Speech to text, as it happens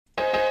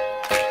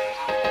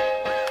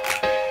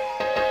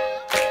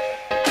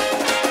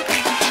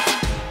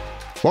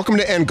Welcome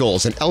to End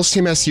Goals, an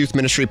LCMS Youth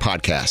Ministry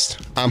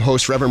podcast. I'm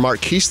host Reverend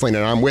Mark Kiessling,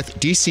 and I'm with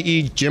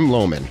DCE Jim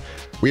Lohman.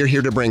 We are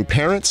here to bring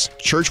parents,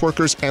 church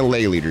workers, and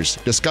lay leaders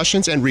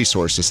discussions and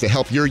resources to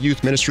help your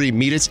youth ministry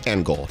meet its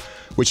end goal,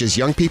 which is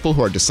young people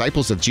who are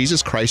disciples of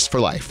Jesus Christ for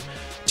life.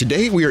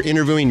 Today, we are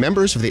interviewing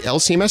members of the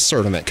LCMS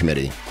Servant Event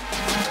Committee.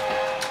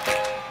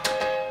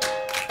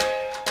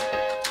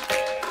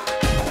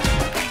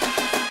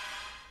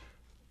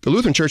 The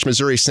Lutheran Church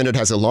Missouri Synod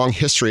has a long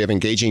history of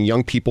engaging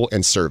young people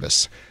in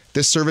service.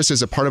 This service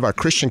is a part of our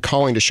Christian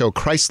calling to show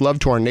Christ's love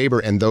to our neighbor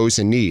and those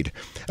in need.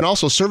 And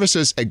also, service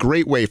is a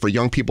great way for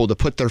young people to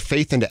put their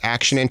faith into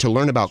action and to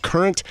learn about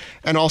current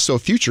and also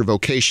future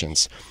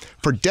vocations.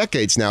 For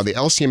decades now, the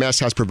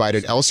LCMS has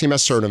provided LCMS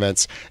Servant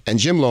Events, and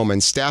Jim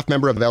Lohman, staff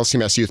member of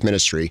LCMS Youth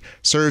Ministry,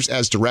 serves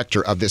as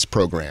director of this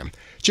program.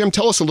 Jim,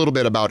 tell us a little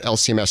bit about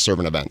LCMS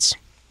Servant Events.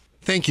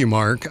 Thank you,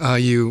 Mark.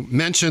 You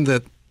mentioned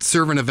that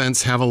servant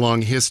events have a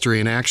long history,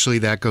 and actually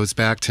that goes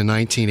back to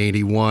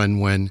 1981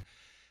 when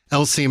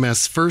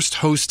LCMS first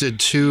hosted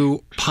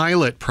two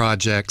pilot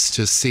projects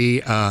to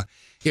see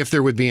if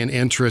there would be an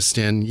interest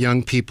in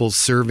young people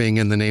serving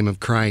in the name of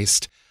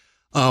Christ.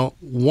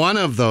 One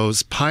of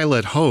those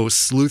pilot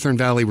hosts, Lutheran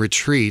Valley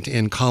Retreat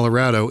in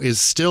Colorado, is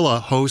still a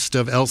host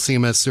of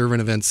LCMS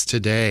Servant Events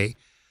today.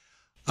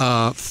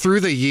 Through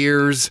the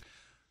years,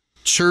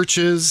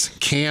 churches,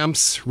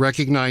 camps,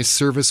 recognized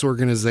service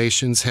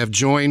organizations have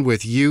joined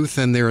with youth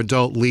and their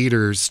adult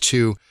leaders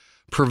to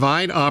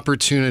provide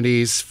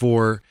opportunities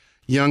for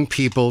young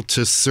people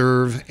to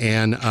serve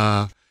and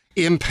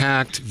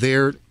impact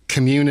their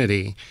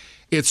community.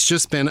 It's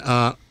just been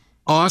an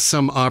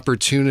awesome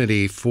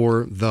opportunity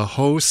for the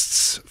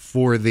hosts,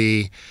 for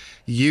the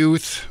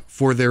youth,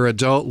 for their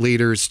adult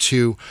leaders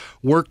to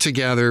work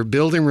together,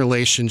 building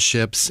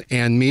relationships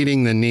and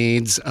meeting the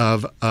needs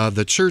of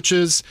the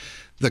churches,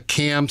 the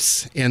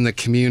camps, and the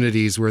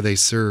communities where they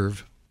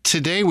serve.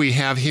 Today we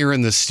have here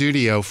in the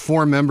studio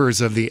 4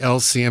 members of the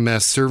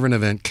LCMS Servant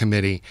Event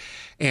Committee,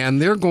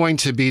 and they're going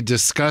to be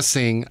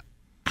discussing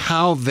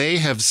how they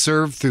have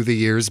served through the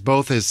years,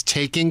 both as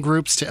taking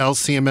groups to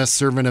LCMS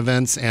Servant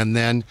Events and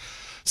then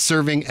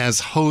serving as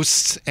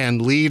hosts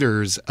and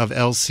leaders of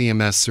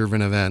LCMS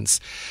Servant Events.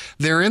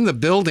 They're in the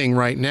building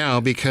right now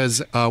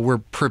because we're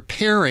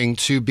preparing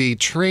to be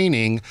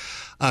training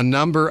a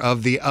number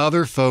of the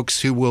other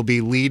folks who will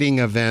be leading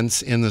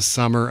events in the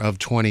summer of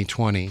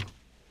 2020.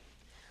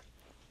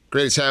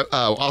 Great. It's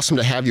awesome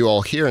to have you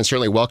all here, and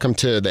certainly welcome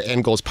to the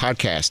End Goals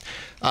podcast.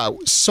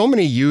 So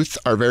many youth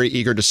are very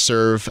eager to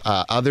serve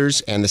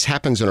others, and this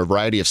happens in a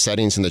variety of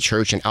settings in the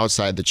church and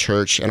outside the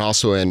church, and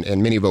also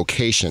in many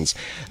vocations.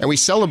 And we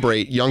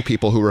celebrate young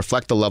people who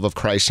reflect the love of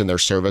Christ in their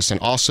service, and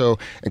also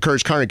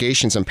encourage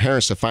congregations and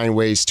parents to find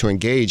ways to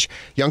engage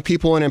young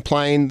people in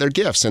applying their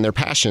gifts and their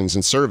passions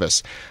in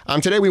service.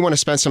 Today we want to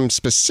spend some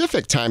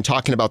specific time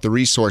talking about the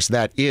resource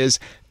that is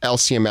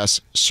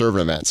LCMS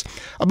Servant Events.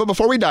 But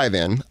before we dive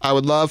in, I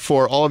would love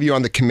for all of you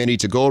on the committee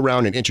to go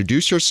around and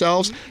introduce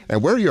yourselves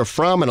and where you're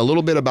from and a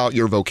little bit about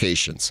your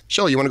vocations.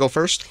 Shelly, you want to go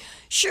first?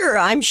 Sure.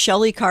 I'm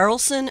Shelly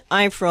Carlson.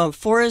 I'm from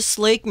Forest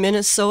Lake,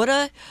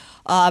 Minnesota.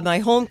 My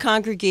home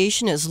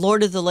congregation is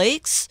Lord of the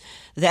Lakes.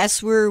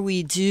 That's where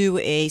we do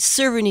a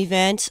servant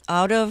event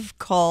out of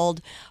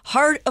called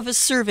Heart of a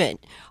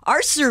Servant.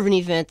 Our servant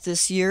event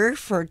this year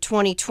for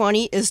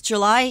 2020 is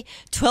July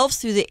 12th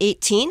through the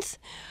 18th.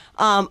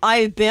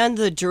 I've been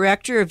the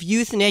director of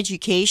youth and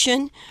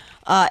education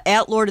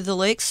at Lord of the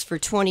Lakes for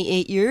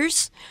 28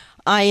 years.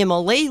 I am a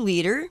lay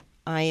leader.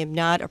 I am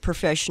not a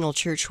professional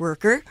church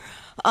worker.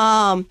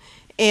 And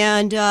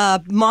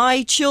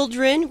my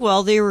children,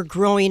 while they were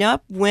growing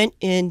up, went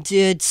and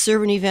did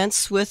servant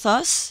events with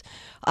us.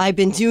 I've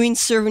been doing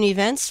servant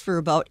events for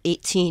about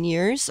 18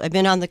 years. I've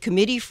been on the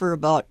committee for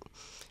about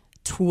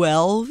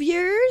 12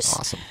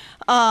 years.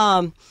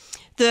 Awesome.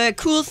 The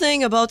cool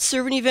thing about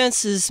servant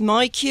events is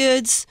my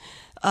kids,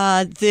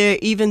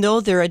 even though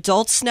they're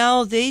adults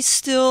now, they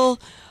still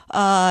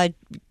have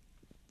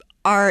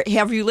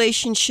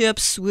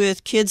relationships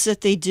with kids that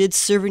they did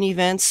servant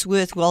events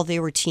with while they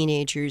were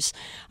teenagers.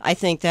 I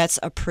think that's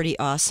a pretty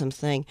awesome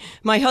thing.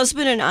 My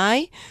husband and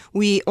I,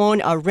 we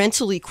own a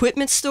rental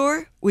equipment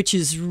store, which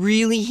is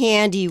really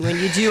handy when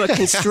you do a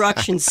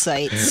construction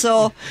site.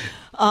 So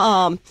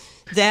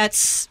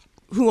that's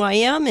who I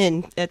am,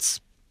 and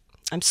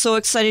I'm so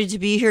excited to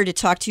be here to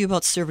talk to you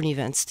about servant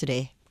events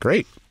today.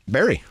 Great.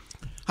 Barry.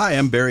 Hi,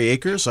 I'm Barry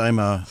Akers. I'm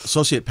an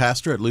associate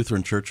pastor at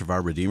Lutheran Church of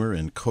Our Redeemer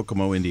in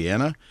Kokomo,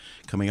 Indiana,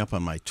 coming up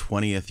on my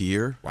 20th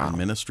year in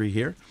ministry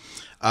here.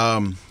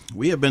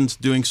 We have been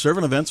doing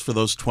servant events for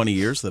those 20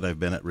 years that I've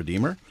been at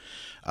Redeemer.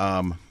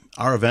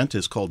 Our event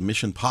is called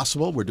Mission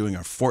Possible. We're doing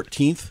our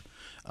 14th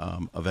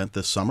event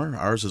this summer.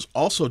 Ours is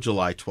also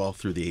July 12th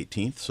through the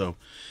 18th, so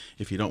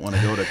if you don't want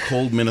to go to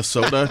cold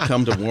Minnesota,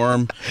 come to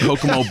warm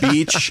Kokomo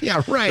Beach.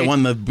 Yeah, right. The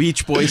one the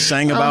Beach Boys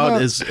sang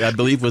about I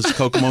believe, was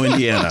Kokomo,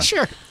 Indiana.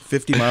 Sure.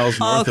 50 miles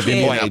north of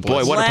Indianapolis.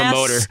 Boy, what a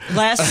promoter.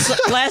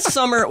 Last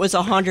summer it was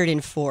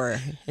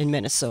 104 in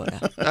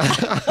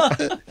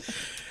Minnesota.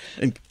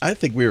 And I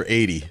think we were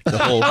 80 the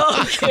whole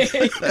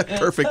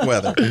perfect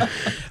weather.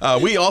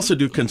 We also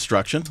do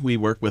construction. We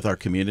work with our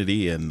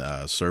community in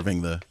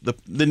serving the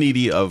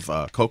needy of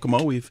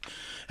Kokomo. We've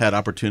had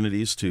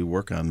opportunities to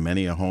work on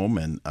many a home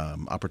and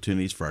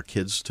opportunities for our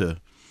kids to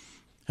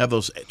have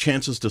those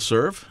chances to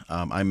serve.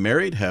 I'm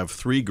married, have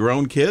 3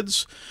 grown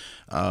kids.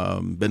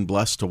 Been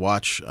blessed to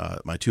watch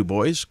my 2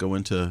 boys go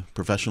into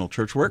professional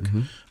church work.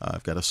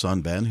 I've got a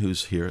son, Ben,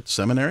 who's here at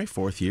seminary,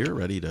 4th year,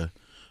 ready to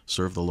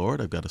serve the Lord.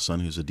 I've got a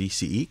son who's a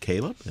DCE,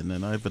 Caleb, and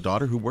then I have a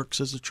daughter who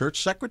works as a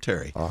church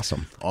secretary.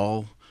 Awesome.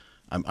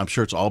 I'm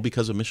sure it's all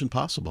because of Mission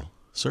Possible,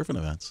 Servant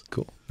Events.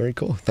 Cool. Very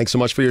cool. Thanks so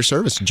much for your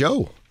service.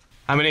 Joe.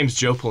 Hi, my name's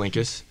Joe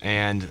Palinkas,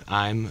 and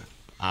I'm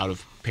out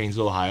of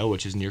Painesville, Ohio,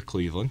 which is near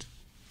Cleveland.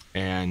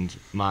 And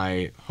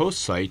my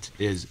host site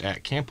is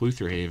at Camp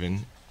Luther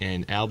Haven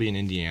in Albion,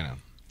 Indiana.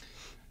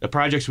 The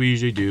projects we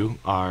usually do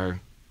are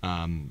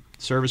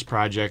service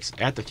projects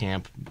at the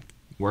camp,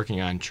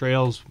 working on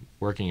trails,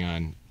 working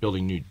on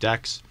building new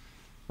decks,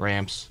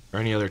 ramps, or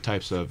any other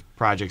types of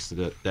projects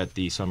that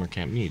the summer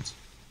camp needs.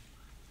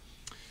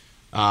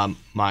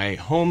 My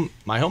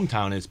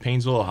hometown is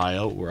Painesville,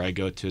 Ohio, where I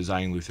go to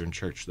Zion Lutheran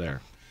Church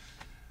there.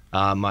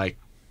 My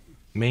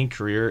main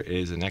career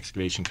is an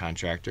excavation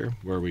contractor,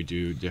 where we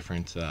do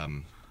different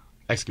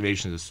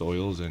excavations of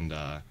soils and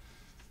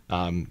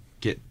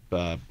get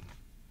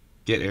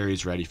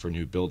areas ready for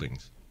new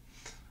buildings.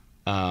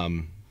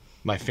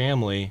 My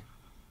family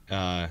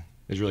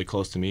is really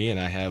close to me, and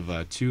I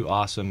have 2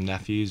 awesome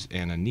nephews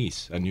and a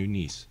new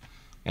niece.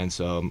 And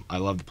so I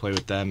love to play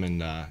with them,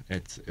 and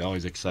it's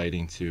always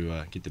exciting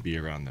to get to be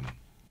around them.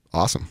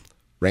 Awesome.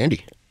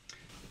 Randy.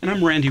 And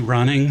I'm Randy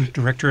Ronning,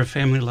 Director of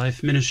Family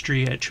Life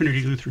Ministry at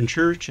Trinity Lutheran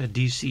Church, a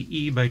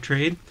DCE by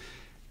trade.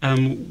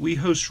 We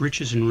host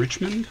Riches in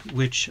Richmond,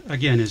 which,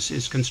 again,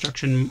 is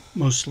construction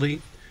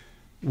mostly.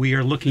 We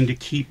are looking to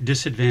keep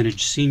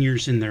disadvantaged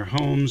seniors in their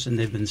homes, and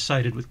they've been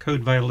cited with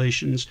code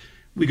violations.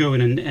 We go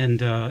in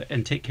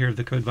and take care of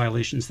the code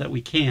violations that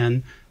we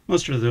can.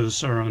 Most of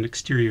those are on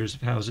exteriors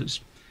of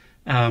houses.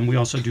 We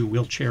also do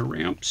wheelchair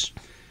ramps.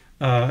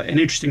 An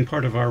interesting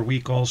part of our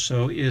week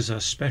also is a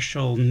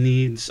special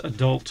needs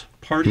adult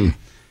party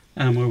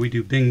where we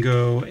do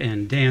bingo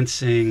and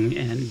dancing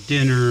and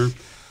dinner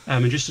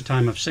and just a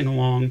time of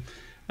sing-along.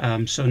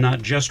 So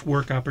not just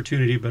work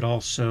opportunity, but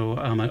also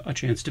a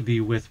chance to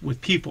be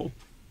with people.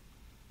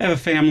 I have a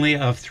family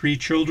of 3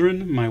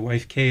 children. My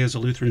wife, Kay, is a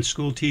Lutheran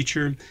school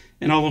teacher,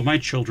 and all of my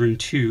children,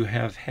 too,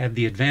 have had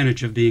the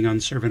advantage of being on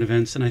Servant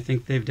Events, and I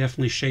think they've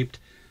definitely shaped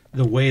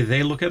the way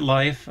they look at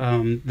life,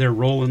 their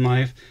role in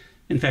life.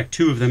 In fact,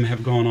 2 of them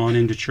have gone on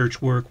into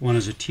church work, one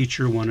as a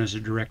teacher, one as a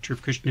director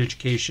of Christian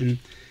education,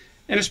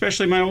 and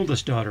especially my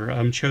oldest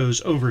daughter chose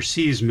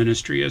overseas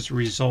ministry as a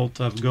result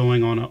of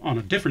going on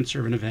a different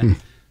Servant Event,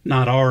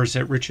 not ours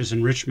at Riches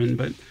in Richmond,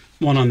 but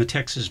one on the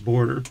Texas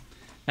border,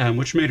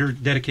 which made her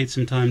dedicate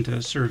some time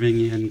to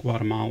serving in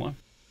Guatemala.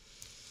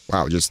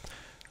 Wow, just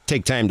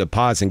take time to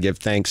pause and give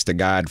thanks to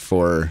God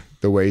for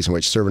the ways in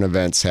which Servant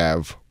Events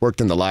have worked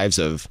in the lives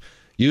of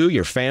you,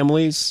 your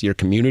families, your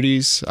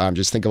communities.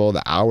 Just think of all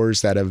the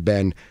hours that have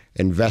been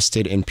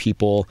invested in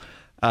people.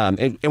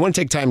 And I want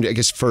to take time, I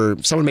guess, for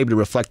someone maybe to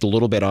reflect a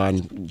little bit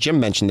on, Jim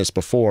mentioned this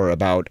before,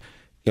 about,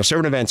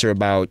 Servant Events are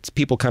about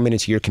people coming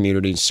into your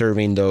community,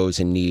 serving those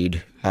in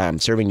need,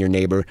 serving your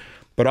neighbor,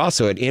 but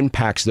also it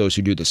impacts those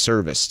who do the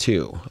service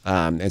too.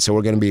 And so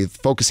we're going to be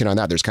focusing on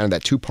that. There's kind of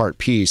that 2-part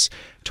piece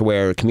to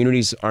where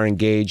communities are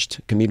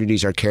engaged,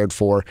 communities are cared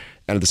for,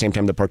 and at the same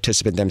time the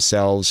participant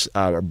themselves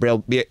are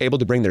able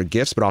to bring their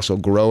gifts, but also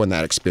grow in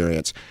that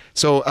experience.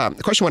 So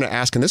the question I want to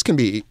ask, and this can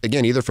be,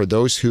 again, either for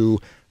those who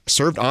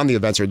served on the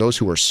events or those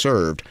who were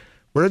served,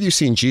 where have you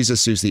seen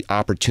Jesus use the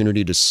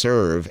opportunity to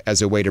serve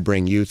as a way to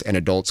bring youth and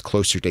adults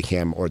closer to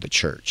him or the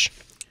church?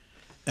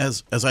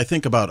 As I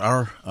think about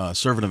our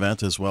servant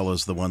event, as well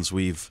as the ones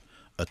we've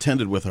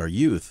attended with our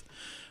youth,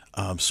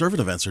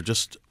 servant events are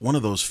just one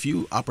of those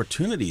few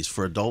opportunities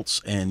for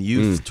adults and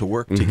youth to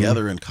work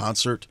together in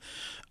concert.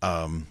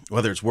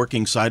 Whether it's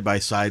working side by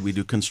side, we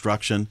do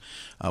construction.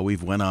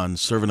 We've went on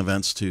servant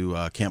events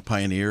to Camp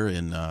Pioneer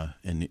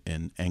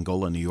in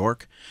Angola, New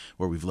York,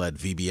 where we've led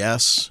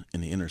VBS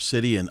in the inner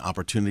city and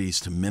opportunities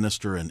to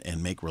minister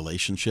and make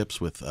relationships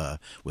with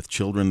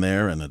children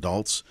there and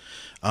adults.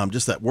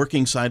 Just that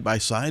working side by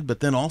side,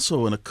 but then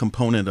also in a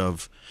component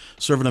of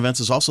servant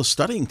events is also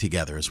studying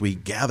together as we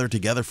gather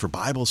together for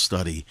Bible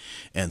study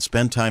and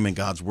spend time in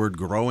God's Word,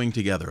 growing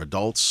together,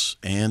 adults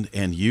and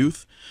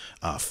youth.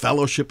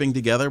 Fellowshipping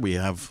together,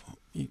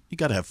 you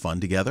got to have fun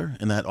together,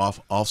 and that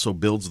also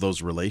builds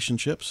those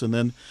relationships. And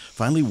then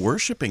finally,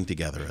 worshiping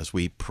together as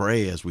we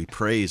pray, as we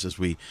praise, as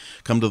we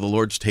come to the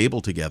Lord's table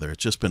together.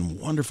 It's just been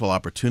wonderful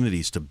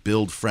opportunities to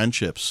build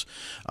friendships,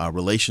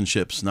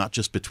 relationships, not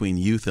just between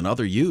youth and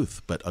other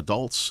youth, but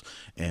adults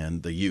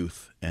and the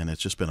youth. And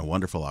it's just been a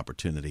wonderful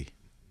opportunity.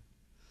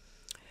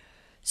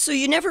 So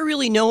you never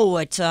really know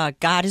what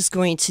God is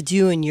going to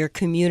do in your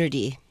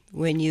community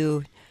when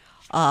you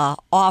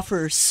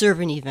offer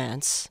servant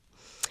events.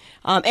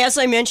 As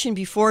I mentioned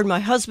before, my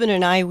husband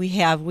and I,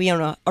 we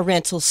own a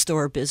rental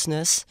store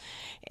business.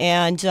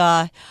 And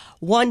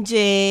one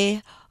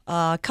day,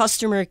 a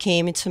customer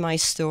came into my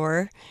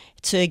store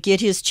to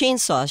get his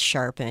chainsaw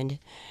sharpened.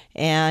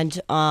 And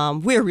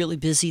we were really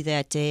busy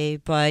that day,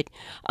 but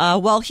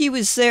while he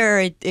was there,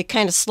 it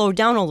kind of slowed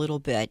down a little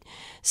bit.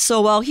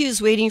 So while he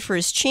was waiting for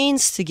his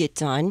chains to get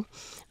done,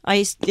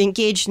 I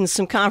engaged in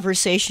some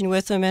conversation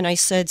with him, and I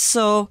said,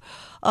 so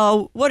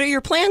what are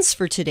your plans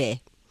for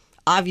today?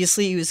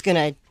 Obviously, he was going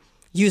to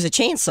use a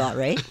chainsaw,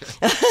 right?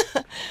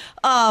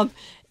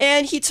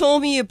 And he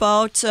told me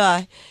about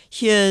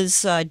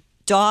his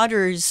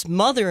daughter's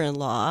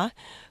mother-in-law,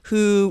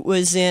 who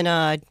was in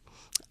a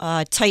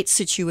tight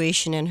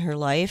situation in her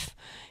life,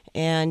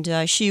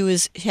 and she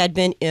had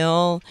been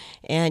ill,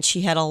 and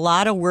she had a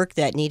lot of work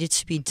that needed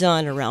to be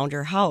done around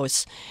her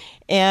house.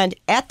 And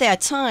at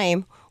that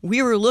time,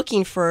 we were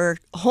looking for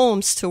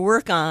homes to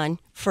work on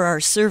for our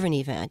servant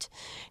event.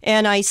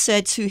 And I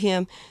said to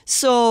him,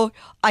 so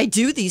I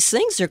do these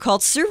things, they're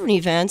called servant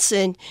events,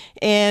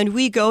 and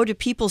we go to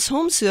people's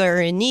homes who are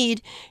in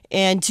need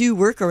and do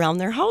work around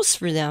their house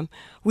for them.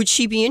 Would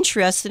she be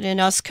interested in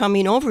us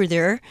coming over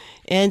there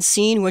and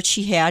seeing what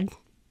she had,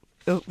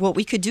 what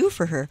we could do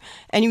for her?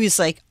 And he was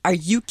like, are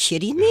you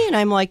kidding me? And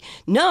I'm like,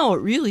 no,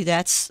 really,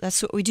 that's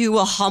what we do.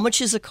 Well, how much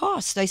does it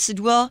cost? I said,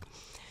 well,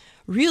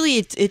 really,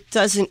 it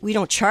doesn't, we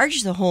don't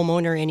charge the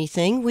homeowner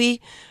anything.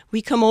 We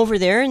come over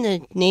there in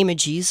the name of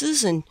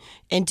Jesus and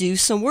do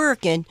some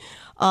work. And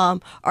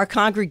our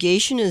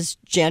congregation is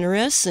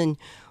generous, and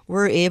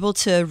we're able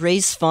to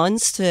raise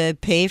funds to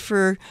pay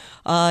for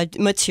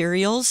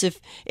materials.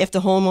 If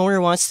the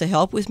homeowner wants to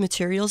help with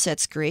materials,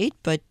 that's great,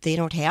 but they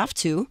don't have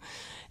to.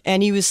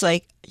 And he was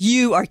like,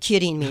 you are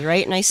kidding me,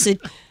 right? And I said,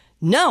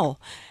 no.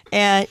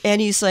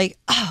 And he's like,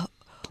 oh,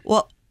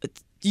 well,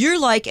 you're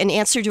like an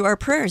answer to our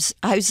prayers.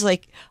 I was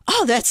like,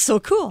 oh, that's so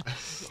cool.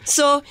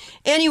 So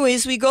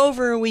anyways, we go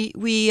over and we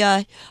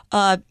meet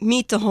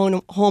the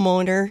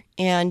homeowner,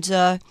 and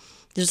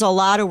there's a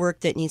lot of work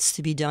that needs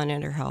to be done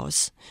at her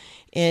house.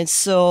 And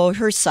so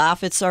her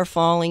soffits are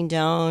falling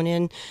down,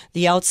 and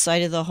the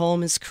outside of the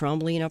home is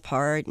crumbling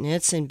apart, and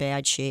it's in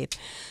bad shape.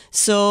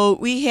 So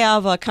we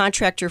have a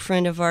contractor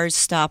friend of ours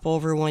stop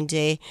over one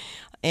day,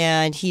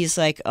 and he's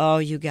like, oh,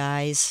 you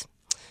guys,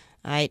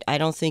 I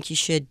don't think you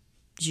should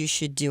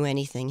do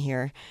anything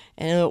here.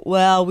 And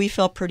well, we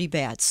felt pretty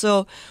bad.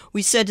 So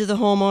we said to the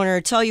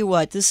homeowner, tell you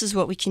what, this is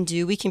what we can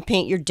do. We can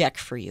paint your deck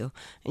for you.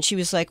 And she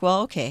was like,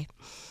 well, okay.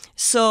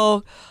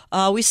 So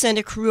we send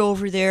a crew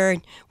over there,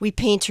 and we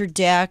paint her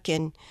deck,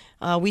 and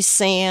we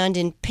sand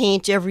and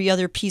paint every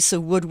other piece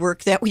of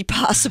woodwork that we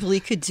possibly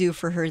could do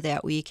for her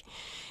that week.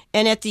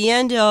 And at the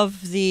end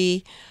of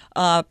the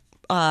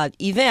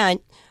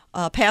event,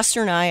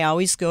 Pastor and I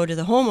always go to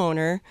the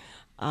homeowner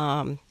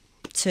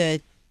to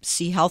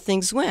see how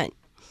things went.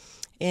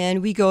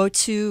 And we go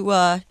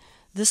to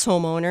this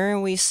homeowner,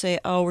 and we say,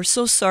 oh, we're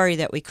so sorry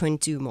that we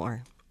couldn't do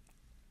more.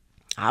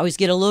 I always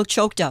get a little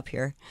choked up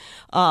here.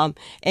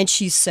 And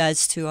she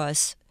says to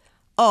us,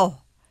 oh,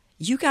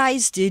 you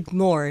guys did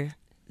more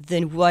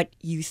than what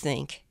you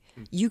think.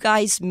 You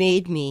guys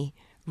made me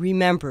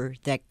remember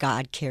that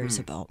God cares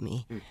about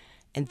me.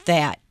 And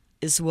that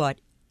is what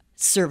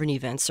servant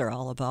events are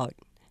all about.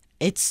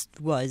 It's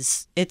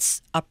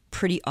a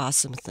pretty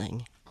awesome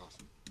thing.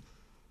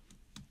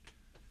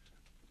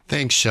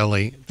 Thanks,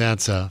 Shelly.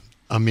 That's a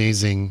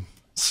amazing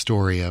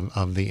story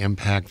of the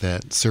impact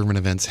that servant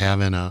events have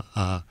in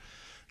a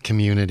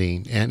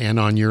community and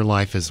on your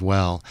life as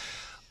well.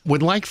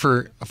 Would like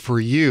for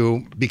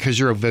you, because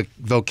your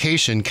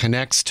vocation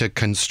connects to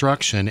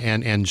construction,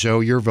 and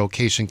Joe, your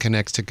vocation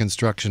connects to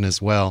construction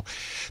as well.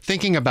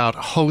 Thinking about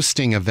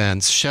hosting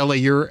events, Shelly,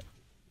 you're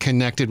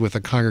connected with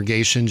a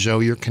congregation. Joe,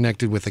 you're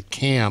connected with a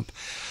camp.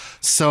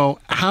 So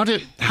how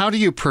do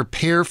you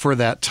prepare for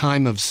that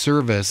time of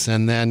service,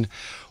 and then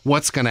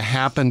what's going to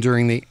happen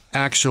during the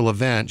actual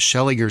event?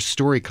 Shelly, your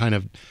story kind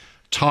of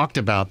talked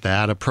about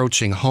that,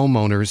 approaching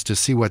homeowners to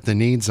see what the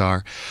needs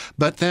are.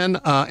 But then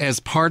as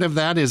part of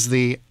that, is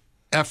the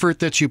effort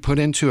that you put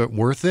into it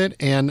worth it?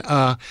 And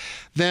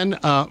then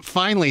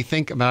finally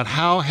think about,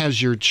 how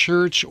has your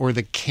church or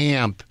the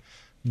camp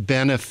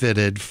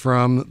benefited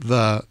from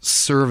the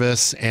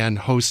service and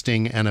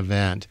hosting an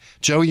event?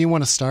 Joe, you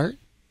want to start?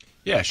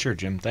 Yeah, sure,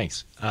 Jim.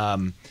 Thanks.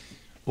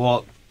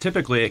 Well,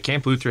 typically at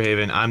Camp Luther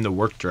Haven, I'm the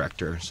work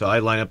director. So I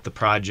line up the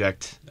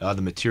project, the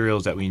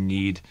materials that we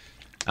need,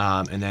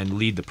 and then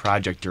lead the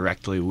project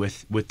directly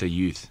with the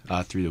youth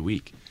through the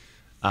week.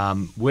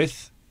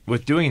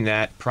 With doing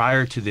that,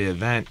 prior to the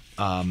event,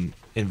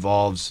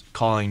 involves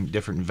calling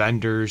different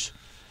vendors,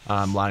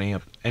 lining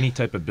up any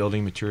type of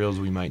building materials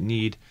we might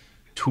need,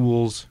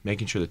 tools,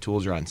 making sure the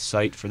tools are on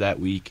site for that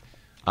week.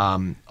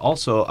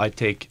 Also, I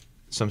take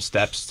some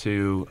steps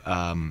to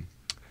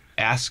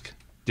ask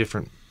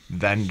different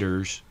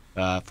vendors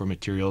for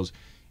materials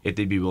if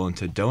they'd be willing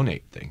to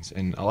donate things.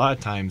 And a lot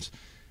of times,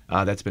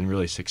 that's been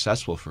really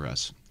successful for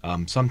us.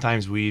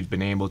 Sometimes we've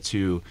been able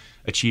to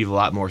achieve a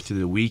lot more through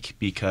the week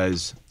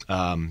because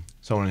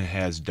someone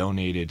has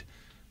donated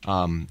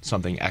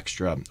something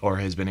extra, or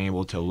has been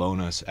able to loan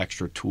us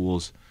extra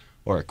tools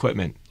or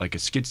equipment like a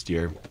skid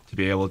steer to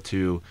be able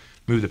to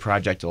move the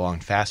project along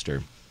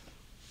faster.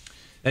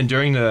 And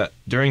during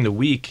the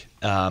week,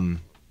 the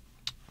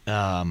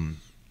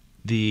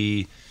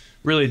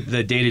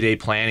day-to-day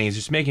planning is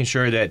just making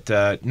sure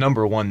that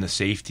number one, the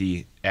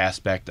safety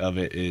aspect of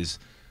it is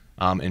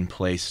in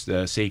place.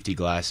 The safety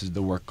glasses,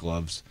 the work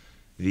gloves,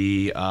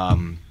 the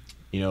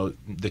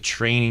the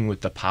training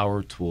with the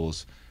power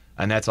tools,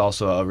 and that's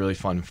also a really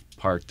fun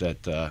part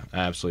that I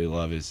absolutely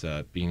love is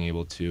being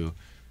able to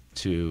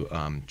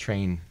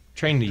train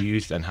the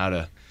youth on how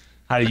to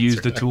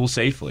use the tool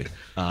safely.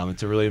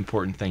 It's a really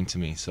important thing to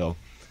me. So,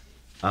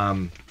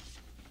 going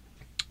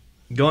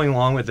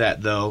along with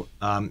that, though,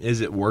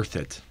 is it worth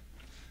it?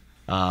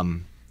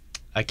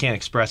 I can't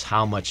express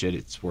how much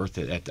it's worth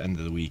it at the end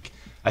of the week.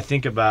 I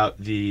think about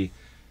the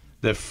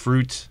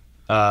fruits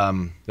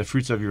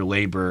of your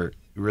labor.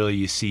 Really,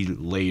 you see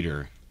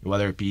later,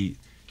 whether it be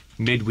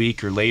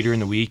midweek or later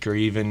in the week, or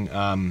even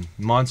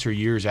months or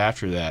years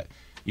after that.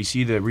 You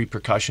see the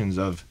repercussions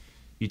of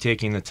you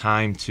taking the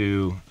time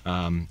to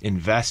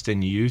invest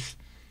in youth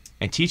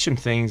and teach them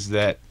things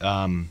that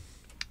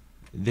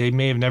they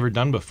may have never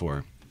done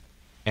before,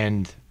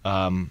 and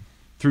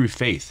through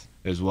faith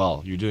as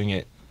well. You're doing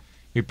it.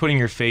 You're putting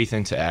your faith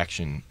into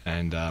action,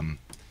 and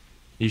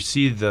you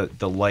see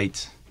the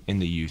light in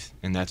the youth,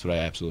 and that's what I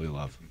absolutely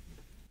love.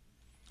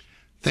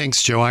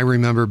 Thanks, Joe. I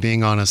remember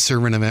being on a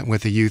servant event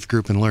with a youth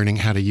group and learning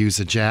how to use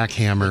a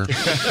jackhammer.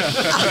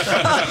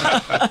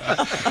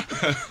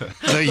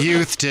 The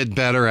youth did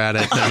better at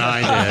it than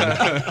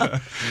I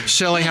did.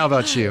 Shelly, how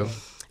about you?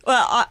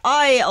 Well,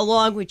 I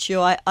along with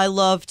you, I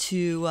love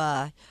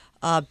to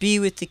be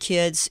with the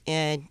kids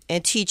and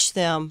teach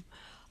them,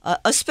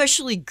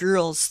 especially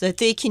girls, that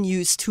they can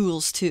use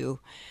tools too.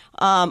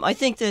 I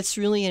think that's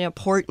really an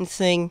important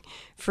thing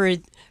for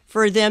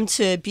them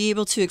to be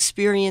able to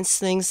experience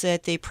things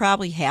that they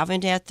probably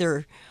haven't at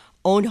their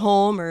own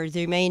home, or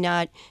they may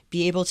not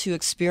be able to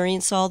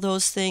experience all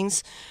those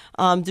things.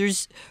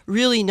 There's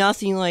really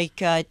nothing like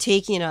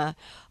taking a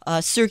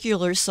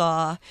circular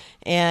saw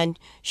and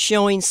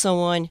showing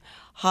someone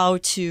how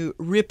to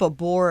rip a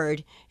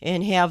board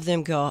and have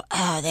them go,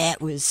 that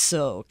was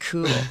so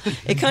cool.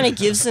 It kind of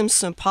gives them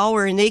some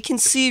power, and they can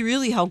see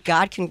really how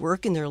God can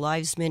work in their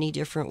lives many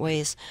different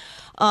ways.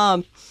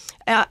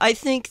 I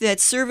think that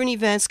servant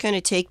events kind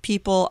of take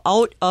people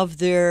out of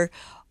their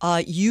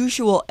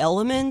usual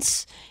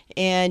elements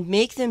and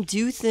make them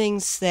do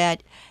things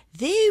that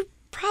they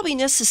probably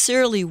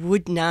necessarily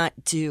would not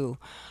do.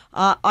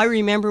 I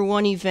remember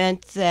one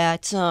event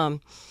that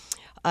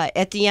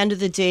at the end of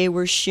the day,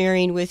 we're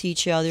sharing with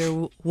each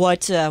other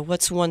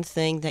what's one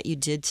thing that you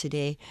did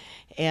today.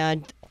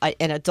 And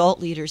an adult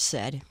leader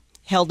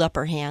held up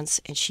her hands,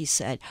 and she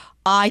said,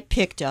 I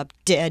picked up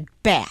dead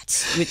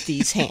bats with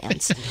these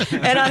hands.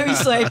 And I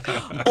was like,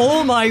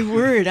 oh my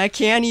word, I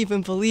can't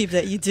even believe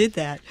that you did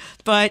that.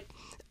 But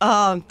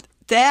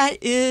that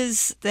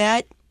is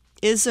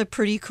a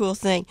pretty cool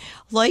thing.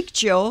 Like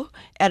Joe,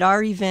 at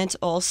our event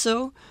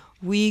also,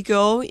 we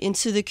go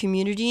into the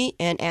community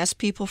and ask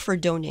people for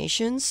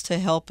donations to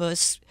help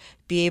us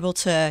be able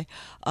to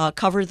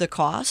cover the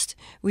cost.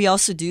 We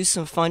also do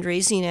some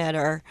fundraising at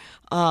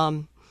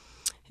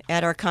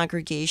our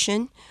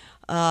congregation.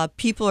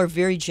 People are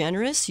very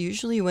generous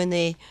usually when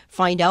they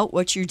find out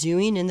what you're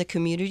doing in the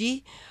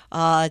community.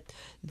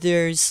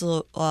 There's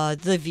the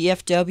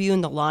VFW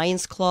and the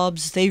Lions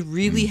clubs. They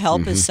really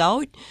help us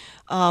out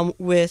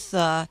with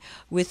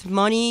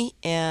money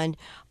and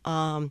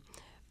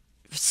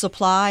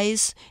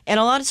supplies. And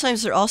a lot of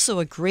times they're also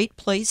a great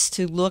place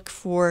to look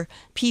for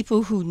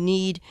people who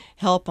need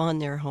help on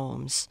their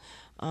homes.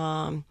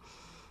 That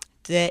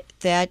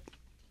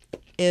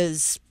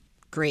is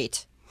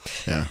great.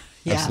 Yeah.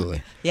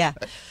 Absolutely. Yeah.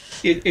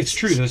 It's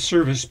true. The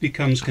service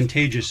becomes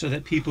contagious, so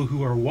that people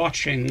who are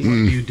watching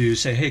what you do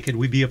say, hey, could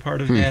we be a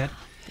part of that?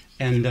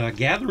 And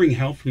gathering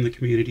help from the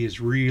community is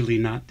really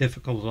not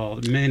difficult at all.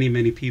 There are many,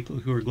 many people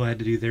who are glad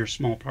to do their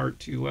small part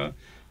to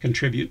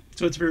contribute.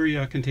 So it's very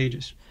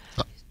contagious.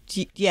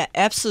 Yeah,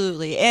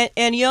 absolutely.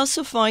 And you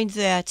also find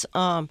that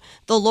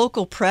the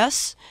local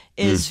press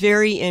is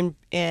very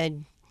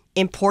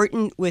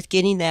important with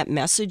getting that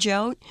message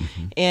out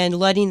and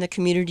letting the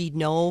community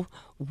know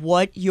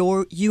what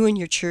you and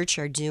your church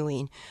are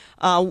doing.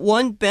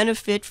 One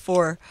benefit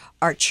for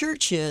our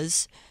church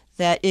is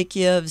that it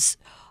gives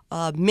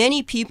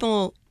many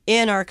people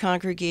in our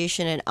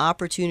congregation an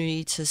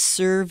opportunity to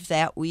serve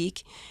that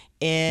week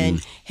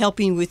and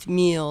helping with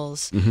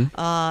meals,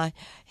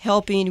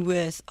 helping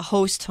with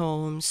host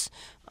homes.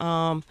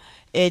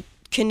 It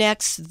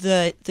connects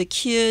the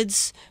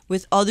kids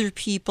with other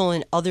people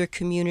in other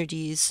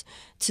communities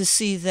to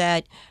see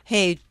that,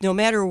 hey, no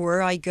matter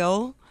where I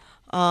go,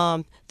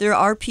 there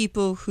are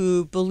people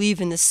who believe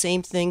in the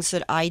same things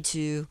that I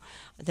do,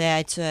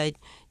 that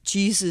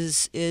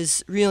Jesus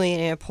is really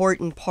an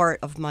important part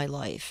of my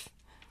life.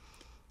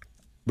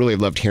 really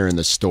loved hearing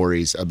the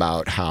stories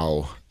about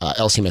how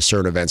LCMS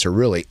Servant Events are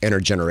really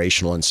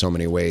intergenerational in so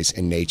many ways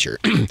in nature.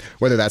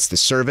 Whether that's the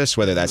service,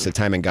 whether that's the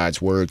time in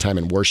God's Word, time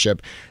in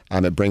worship,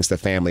 it brings the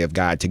family of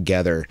God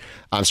together.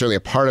 Certainly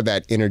a part of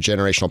that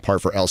intergenerational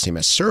part for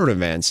LCMS Servant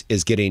Events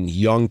is getting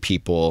young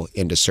people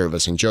into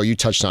service. And Joe, you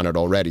touched on it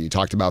already. You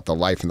talked about the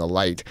life and the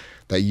light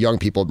that young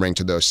people bring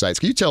to those sites.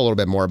 Can you tell a little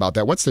bit more about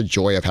that? What's the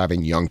joy of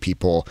having young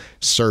people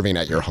serving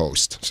at your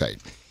host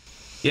site?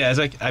 Yeah, as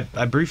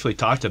I briefly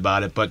talked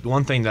about it, but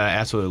one thing that I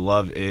absolutely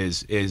love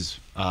is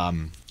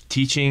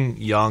teaching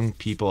young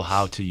people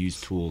how to use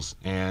tools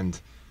and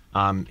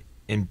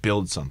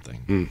build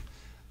something.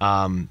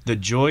 The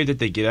joy that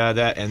they get out of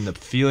that and the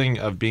feeling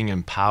of being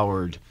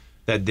empowered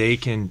that they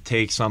can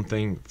take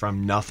something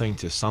from nothing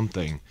to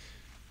something.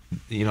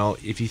 You know,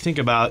 if you think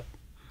about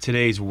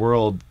today's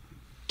world,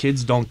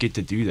 kids don't get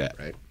to do that.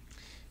 Right.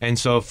 And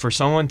so for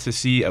someone to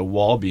see a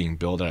wall being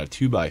built out of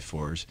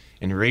 2x4s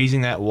and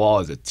raising that wall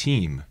as a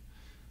team,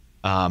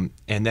 and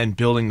then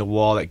building the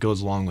wall that goes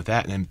along with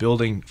that, and then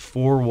building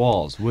 4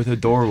 walls with a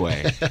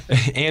doorway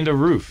and a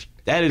roof,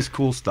 that is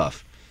cool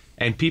stuff.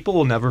 And people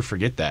will never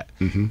forget that.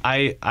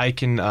 I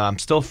can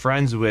still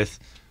friends with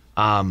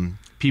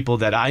people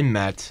that I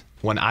met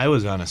when I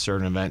was on a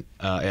certain event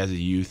as a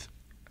youth.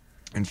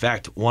 In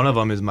fact, one of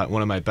them is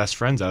one of my best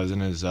friends. I was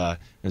in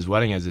his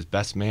wedding as his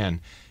best man.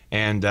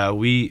 And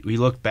we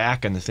look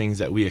back on the things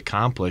that we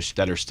accomplished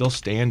that are still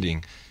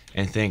standing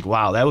and think,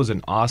 wow, that was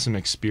an awesome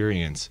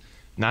experience.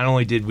 Not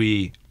only did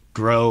we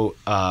grow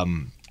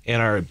in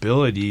our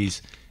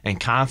abilities and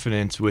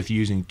confidence with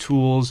using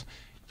tools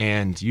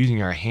and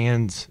using our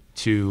hands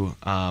to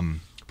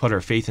put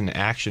our faith into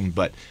action,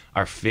 but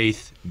our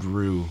faith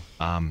grew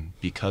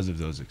because of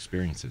those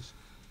experiences.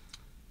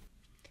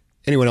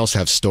 Anyone else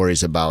have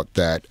stories about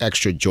that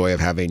extra joy of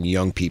having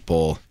young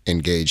people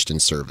engaged in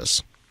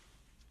service?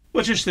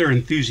 Well, just their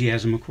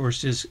enthusiasm, of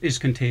course, is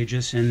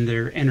contagious, and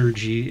their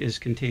energy is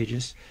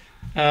contagious.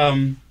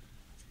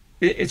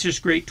 It's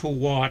just great to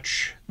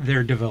watch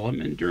their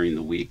development during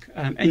the week.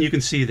 And you can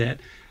see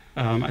that.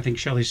 I think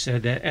Shelly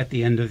said that at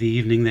the end of the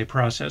evening, they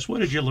process, what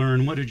did you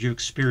learn? What did you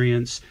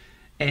experience?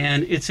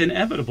 And it's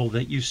inevitable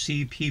that you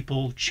see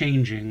people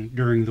changing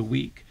during the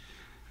week.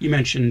 You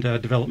mentioned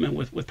development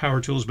with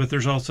power tools, but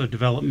there's also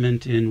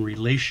development in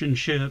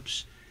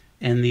relationships,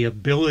 and the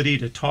ability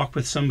to talk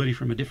with somebody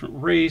from a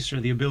different race, or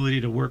the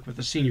ability to work with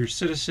a senior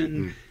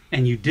citizen,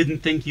 and you didn't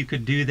think you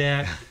could do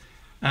that.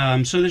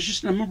 So there's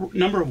just a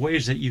number of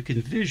ways that you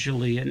can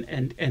visually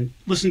and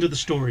listen to the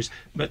stories.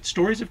 But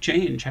stories of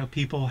change, how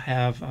people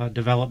have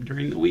developed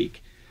during the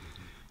week.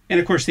 And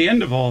of course, the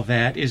end of all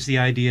that is the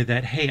idea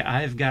that, hey,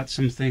 I've got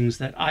some things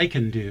that I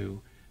can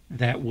do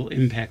that will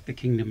impact the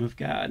kingdom of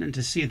God. And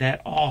to see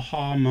that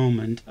aha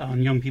moment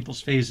on young people's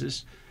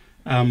faces,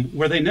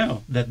 where they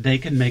know that they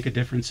can make a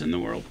difference in the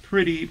world.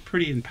 Pretty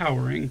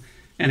empowering.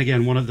 And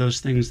again, one of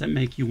those things that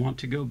make you want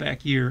to go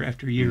back year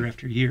after year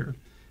after year.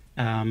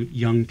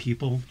 Young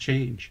people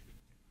change.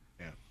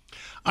 Yeah.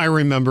 I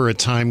remember a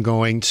time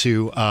going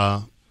to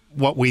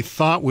what we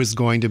thought was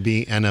going to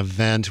be an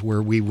event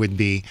where we would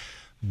be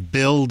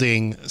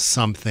building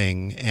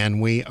something, and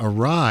we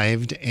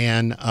arrived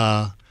and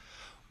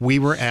we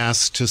were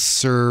asked to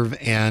serve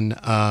and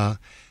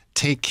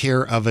take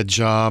care of a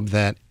job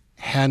that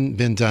hadn't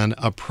been done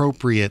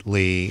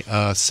appropriately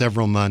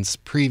several months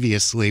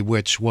previously,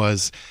 which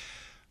was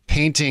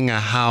painting a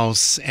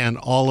house, and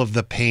all of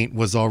the paint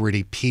was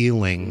already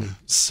peeling.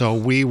 So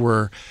we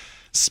were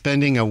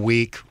spending a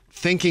week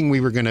thinking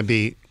we were going to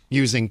be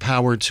using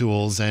power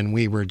tools, and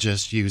we were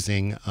just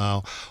using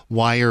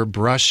wire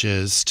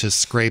brushes to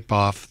scrape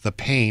off the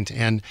paint.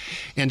 And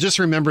just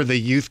remember the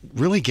youth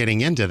really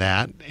getting into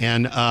that.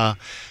 And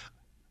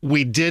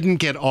we didn't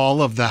get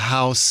all of the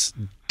house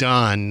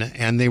done,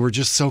 and they were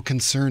just so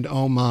concerned,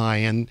 oh my,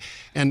 and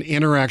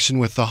interaction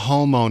with the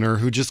homeowner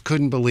who just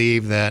couldn't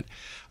believe that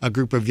a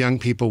group of young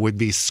people would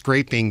be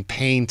scraping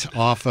paint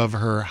off of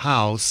her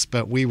house,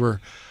 but we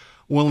were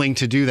willing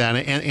to do that.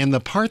 And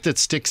the part that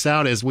sticks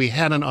out is we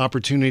had an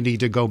opportunity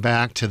to go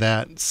back to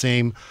that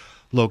same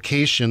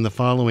location the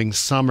following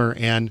summer,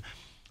 and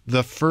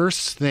the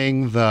first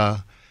thing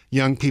the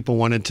young people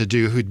wanted to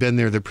do who'd been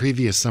there the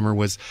previous summer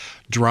was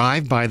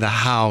drive by the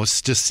house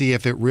to see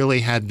if it really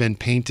had been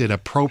painted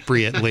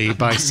appropriately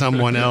by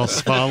someone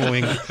else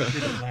following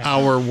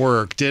our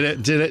work.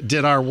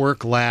 Did our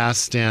work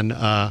last? And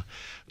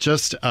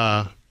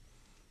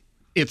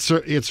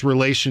it's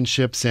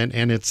relationships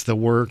and it's the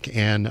work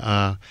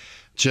and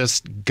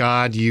just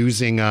God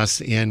using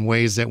us in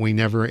ways that we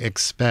never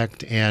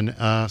expect, and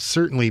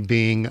certainly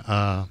being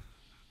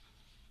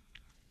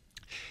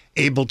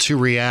able to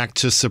react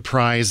to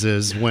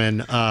surprises when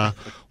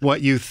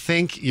what you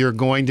think you're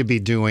going to be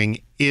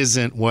doing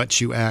isn't what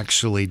you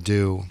actually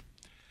do.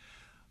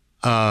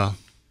 Wow.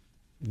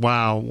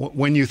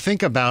 When you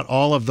think about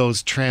all of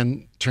those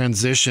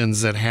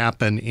transitions that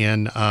happen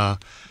in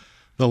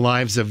the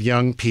lives of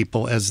young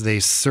people as they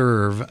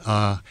serve,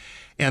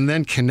 and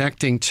then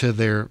connecting to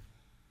their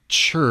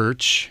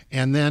church,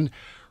 and then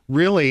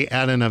really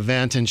at an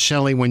event, and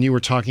Shelly, when you were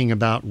talking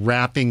about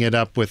wrapping it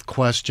up with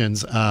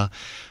questions,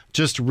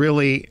 just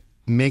really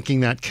making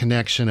that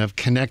connection of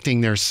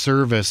connecting their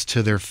service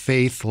to their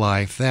faith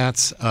life,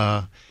 that's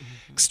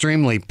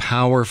extremely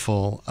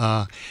powerful.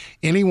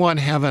 Anyone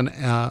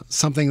have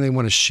something they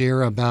want to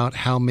share about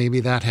how maybe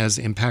that has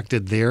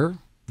impacted their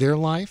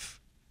life?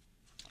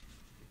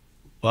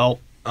 Well,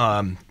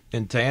 and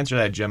to answer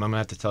that, Jim, I'm going to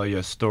have to tell you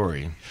a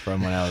story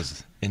from when I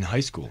was in high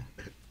school.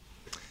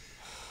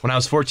 When I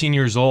was 14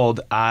 years old,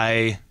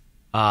 I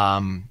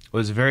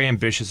was very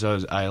ambitious.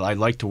 I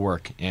liked to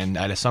work, and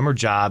I had a summer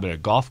job at a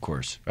golf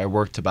course. I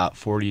worked about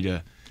 40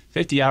 to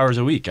 50 hours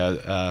a week.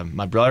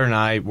 My brother and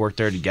I worked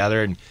there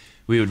together, and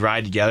we would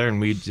ride together, and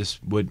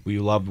we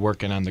loved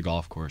working on the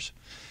golf course.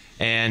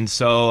 And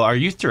so our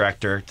youth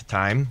director at the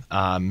time,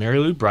 Mary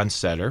Lou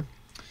Brunstetter,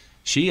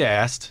 she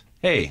asked,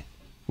 "Hey,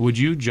 would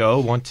you, Joe,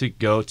 want to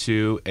go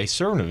to a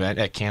servant event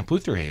at Camp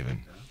Luther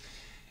Haven?"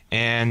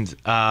 And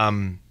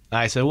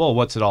I said, "Well,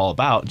 what's it all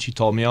about?" And she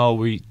told me, "Oh,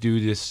 we do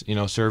this,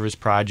 service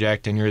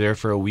project, and you're there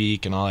for a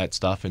week and all that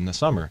stuff in the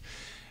summer."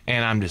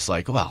 And I'm just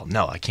like, "Well,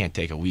 no, I can't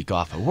take a week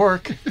off of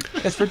work.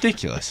 That's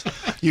ridiculous."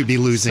 You'd be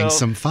losing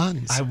some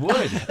funds. I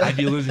would. I'd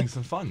be losing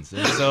some funds.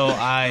 And so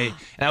I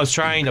was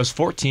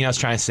 14. I was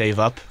trying to save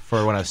up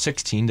for when I was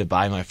 16 to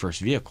buy my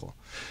first vehicle.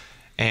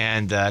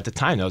 And at the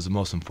time, that was the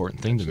most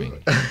important thing to me.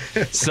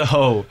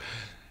 So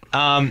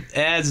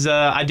as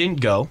I didn't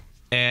go,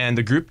 and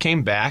the group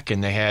came back,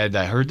 and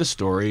I heard the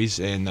stories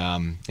in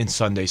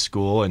Sunday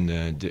school and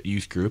the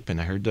youth group,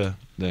 and I heard the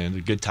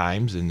good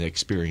times and the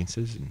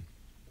experiences. And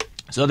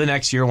so the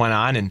next year went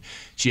on, and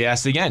she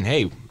asked again,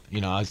 "Hey,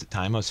 at the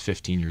time I was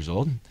 15 years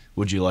old,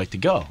 would you like to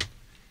go?"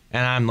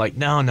 And I'm like,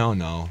 no,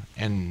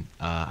 and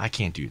I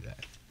can't do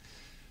that.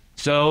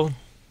 So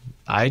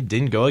I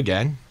didn't go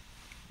again.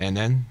 And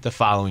then the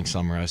following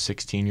summer, I was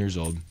 16 years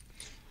old.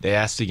 They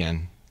asked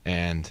again,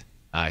 and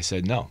I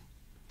said no.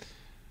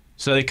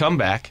 So they come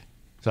back.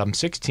 So I'm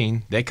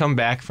 16. They come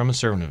back from a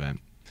servant event.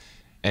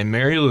 And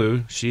Mary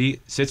Lou, she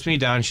sits me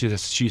down, and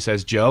she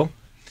says, "Joe,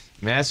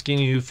 I'm asking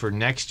you for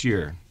next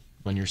year,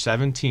 when you're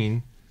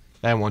 17,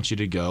 I want you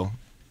to go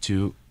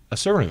to a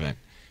servant event.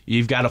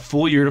 You've got a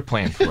full year to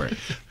plan for it.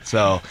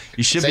 So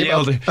you should be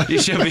able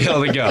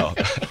to go."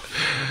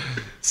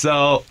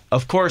 So,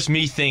 of course,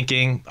 me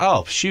thinking,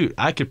 "Oh, shoot,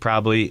 I could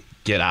probably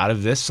get out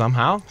of this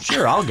somehow.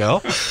 Sure, I'll go."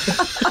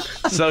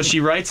 So she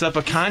writes up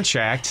a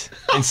contract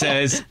and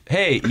says,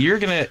 "Hey, you're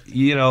going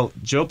to,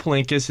 Joe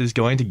Palinkas is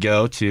going to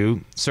go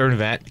to servant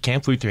event,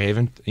 Camp Luther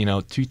Haven,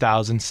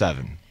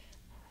 2007.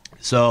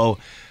 So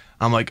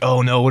I'm like,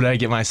 "Oh, no, what did I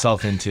get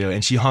myself into?"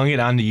 And she hung it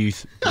on the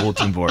youth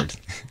bulletin board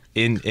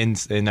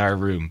in our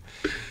room.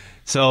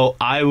 So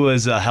I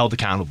was held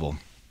accountable.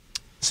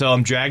 So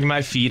I'm dragging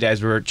my feet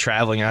as we're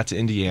traveling out to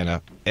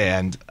Indiana,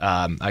 and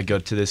I go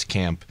to this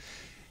camp,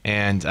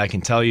 and I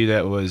can tell you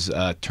that was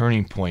a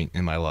turning point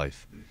in my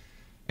life.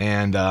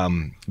 And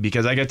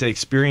because I got to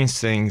experience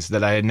things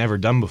that I had never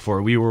done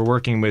before. We were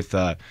working with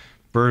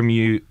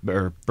Burmese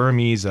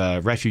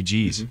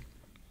refugees,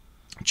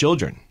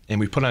 children, and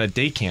we put on a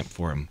day camp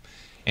for them.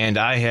 And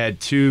I had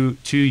two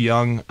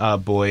young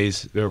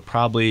boys. They were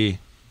probably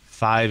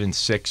 5 and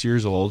 6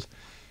 years old.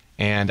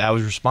 And I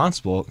was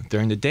responsible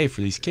during the day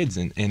for these kids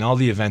and all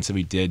the events that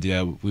we did.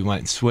 We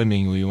went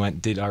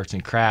swimming, did arts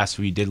and crafts,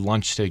 we did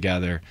lunch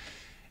together,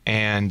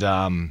 and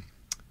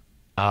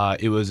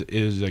it was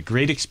a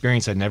great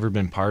experience I'd never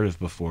been part of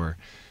before.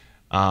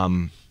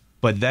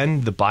 But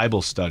then the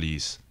Bible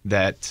studies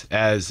that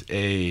as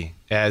the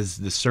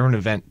servant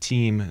event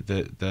team,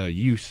 the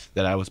youth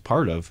that I was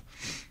part of,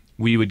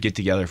 we would get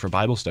together for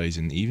Bible studies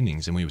in the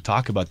evenings, and we would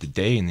talk about the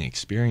day and the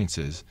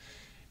experiences,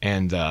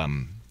 and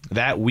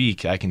that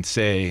week, I can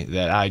say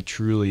that I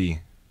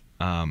truly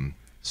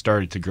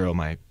started to grow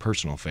my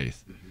personal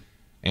faith.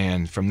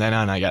 And from then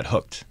on, I got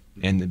hooked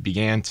and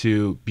began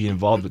to be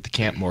involved with the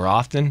camp more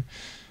often,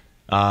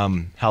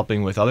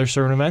 helping with other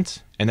servant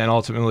events, and then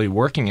ultimately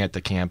working at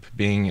the camp,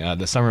 being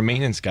the summer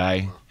maintenance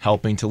guy,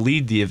 helping to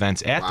lead the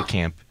events at the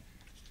camp.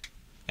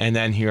 And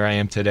then here I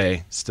am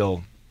today,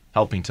 still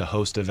helping to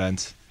host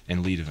events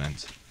and lead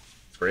events.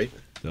 Great.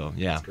 So,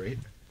 yeah. That's great.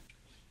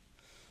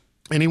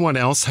 Anyone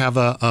else have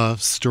a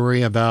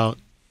story about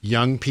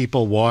young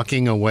people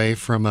walking away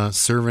from a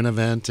servant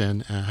event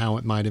and how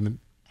it might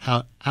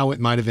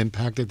have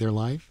impacted their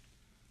life?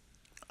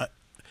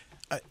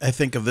 I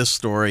think of this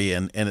story,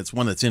 and it's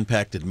one that's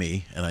impacted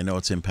me, and I know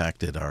it's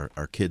impacted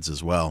our kids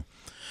as well.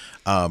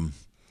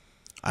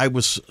 I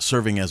was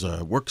serving as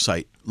a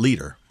worksite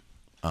leader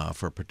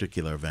for a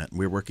particular event.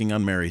 We were working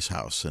on Mary's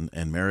house,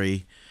 and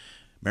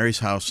Mary's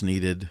house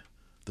needed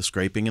the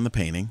scraping and the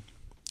painting.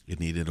 It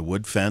needed a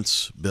wood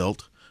fence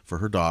built for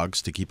her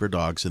dogs to keep her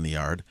dogs in the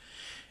yard.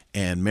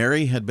 And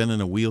Mary had been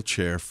in a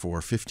wheelchair for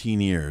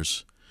 15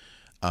 years,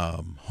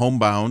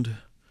 homebound,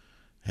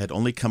 had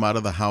only come out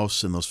of the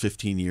house in those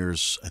 15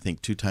 years, I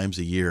think 2 times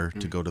a year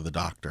to go to the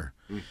doctor,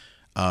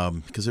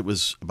 because it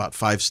was about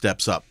 5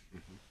 steps up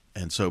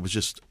And so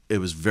it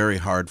was very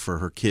hard for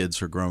her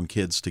grown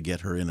kids, to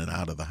get her in and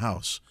out of the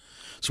house.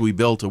 So we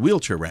built a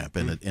wheelchair ramp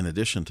in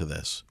addition to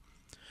this.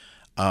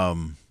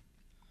 It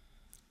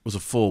was a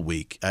full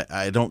week.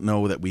 I don't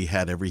know that we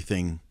had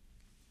everything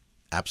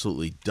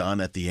absolutely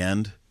done at the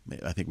end.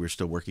 I think we were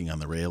still working on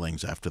the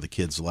railings after the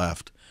kids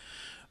left.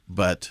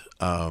 But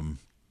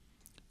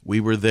we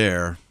were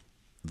there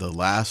the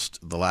last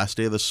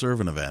day of the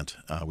servant event.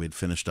 We had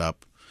finished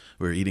up.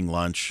 We were eating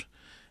lunch,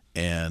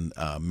 and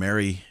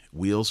Mary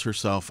wheels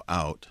herself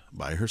out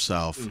by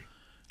herself,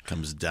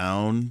 comes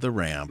down the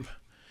ramp,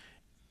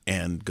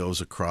 and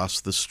goes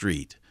across the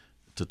street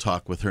to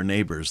talk with her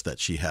neighbors that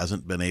she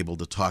hasn't been able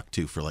to talk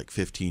to for like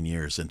 15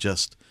 years. And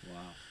just,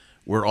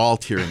 we're all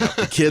tearing up.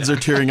 The kids are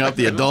tearing up,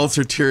 the adults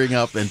are tearing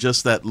up, and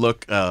just that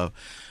look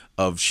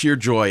of sheer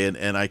joy.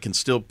 And I can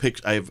still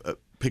I have a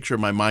picture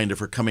in my mind of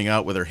her coming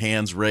out with her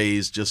hands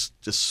raised, just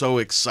so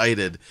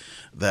excited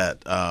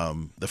that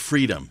the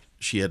freedom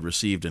she had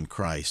received in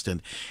Christ.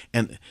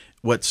 And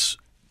what's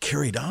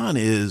carried on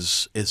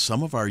is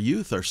some of our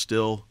youth are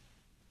still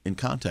in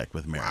contact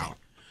with Mary.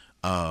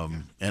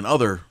 And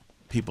other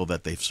people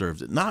that they've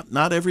served.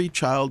 Not every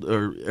child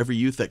or every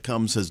youth that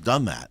comes has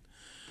done that,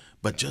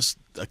 but just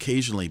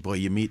occasionally, boy,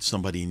 you meet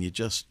somebody and you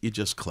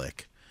just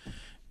click,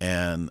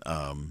 and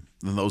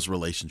those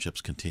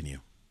relationships continue.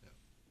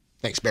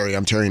 Thanks, Barry.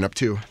 I'm tearing up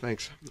too.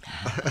 Thanks.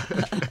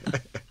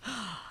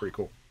 Pretty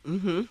cool.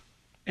 Mm-hmm.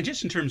 And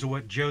just in terms of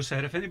what Joe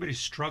said, if anybody's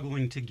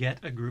struggling to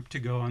get a group to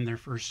go on their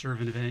first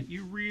servant event,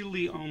 you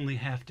really only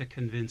have to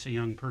convince a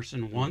young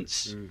person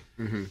once.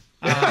 Mm-hmm.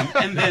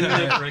 And then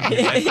never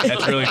again.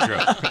 That's really true.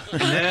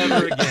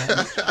 Never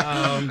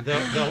again.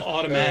 They'll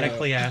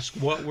automatically ask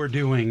what we're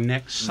doing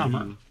next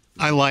summer.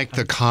 I like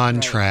the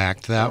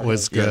contract. That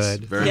was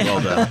good. Yes, very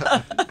well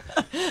done.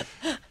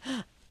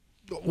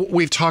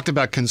 We've talked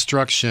about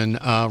construction,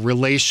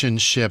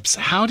 relationships.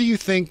 How do you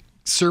think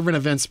servant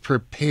events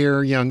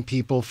prepare young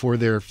people for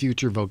their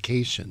future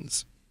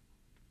vocations?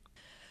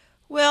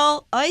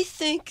 Well, I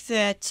think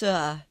that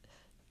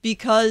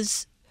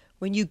because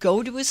when you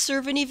go to a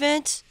servant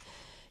event,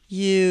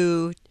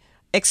 you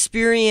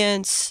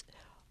experience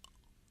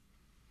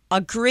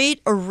a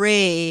great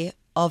array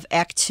of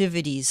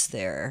activities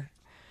there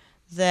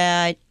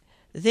that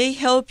they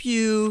help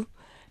you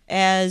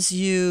as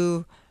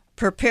you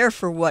prepare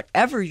for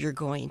whatever you're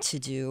going to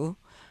do.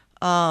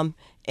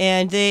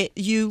 And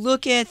you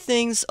look at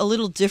things a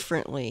little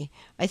differently.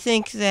 I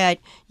think that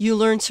you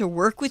learn to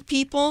work with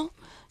people.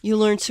 You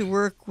learn to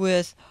work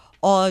with,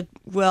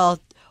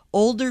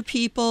 older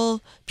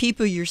people,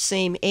 people your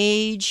same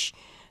age,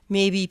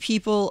 maybe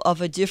people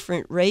of a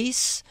different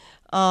race.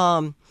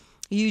 They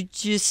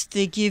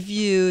give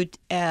you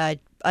an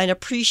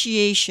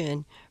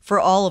appreciation for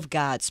all of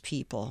God's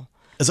people.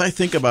 As I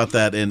think about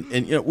that, and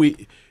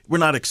we're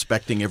not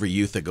expecting every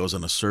youth that goes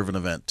on a servant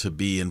event to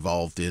be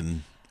involved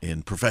in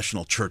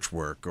professional church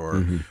work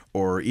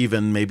or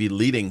even maybe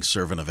leading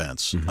servant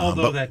events.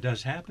 Although that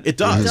does happen. It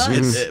does.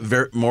 It does.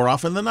 It's more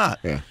often than not.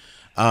 Yeah.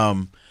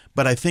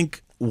 But I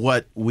think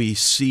what we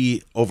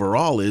see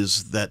overall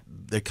is that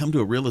they come to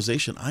a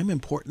realization, I'm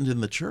important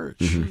in the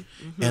church.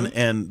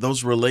 And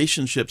those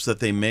relationships that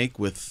they make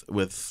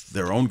with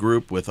their own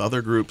group, with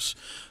other groups,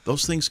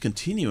 those things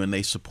continue, and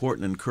they support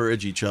and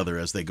encourage each other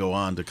as they go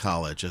on to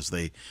college, as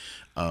they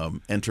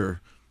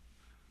enter,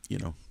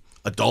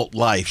 adult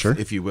life,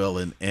 if you will,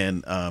 and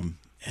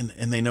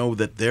they know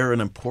that they're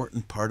an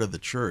important part of the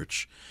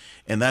church,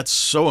 and that's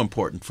so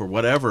important for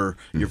whatever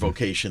your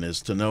vocation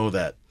is, to know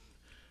that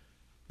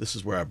this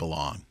is where I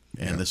belong,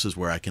 and this is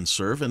where I can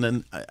serve. And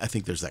then I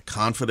think there's that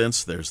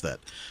confidence, there's that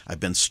I've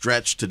been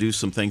stretched to do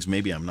some things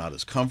maybe I'm not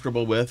as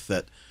comfortable with,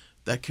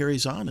 that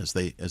carries on as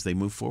they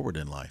move forward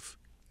in life.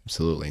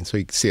 Absolutely. And so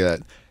you can see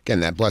that, again,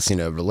 that blessing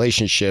of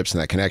relationships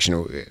and that connection.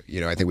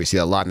 I think we see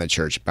that a lot in the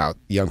church about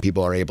young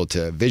people are able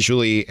to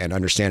visually and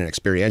understand and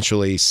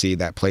experientially see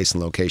that place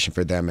and location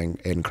for them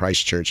in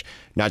Christ Church,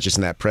 not just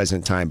in that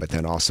present time, but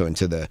then also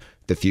into the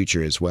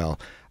future as well.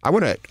 I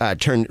want to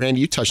turn,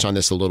 Randy, you touched on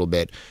this a little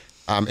bit,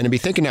 and to be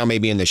thinking now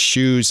maybe in the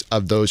shoes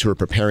of those who are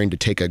preparing to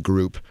take a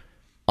group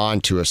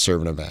onto a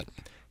servant event.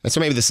 And so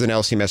maybe this is an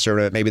LCMS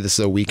servant event, maybe this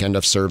is a weekend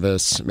of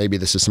service, maybe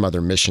this is some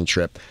other mission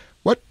trip.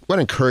 What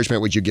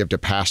encouragement would you give to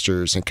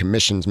pastors and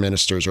commissions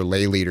ministers or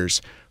lay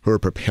leaders who are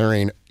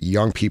preparing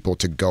young people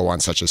to go on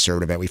such a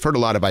servant event? We've heard a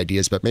lot of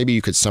ideas, but maybe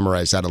you could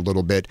summarize that a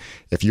little bit.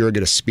 If you're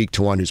going to speak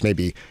to one who's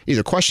maybe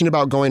either questioned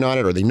about going on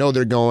it or they know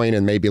they're going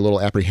and maybe a little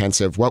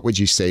apprehensive, what would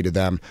you say to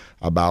them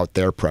about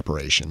their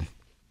preparation?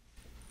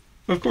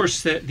 Of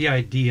course, the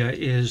idea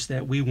is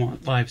that we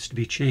want lives to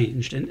be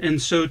changed. And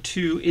so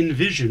to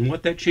envision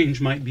what that change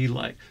might be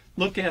like,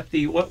 look at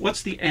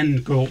what's the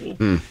end goal?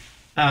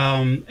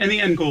 And the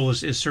end goal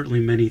is certainly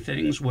many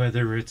things,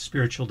 whether it's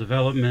spiritual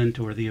development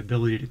or the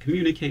ability to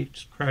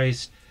communicate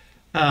Christ.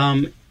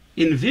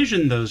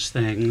 Envision those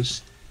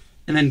things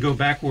and then go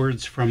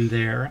backwards from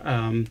there.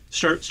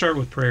 Start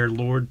with prayer.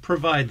 Lord,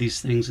 provide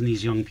these things in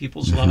these young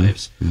people's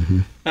lives.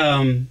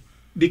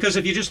 Because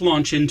if you just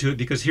launch into it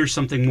because here's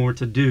something more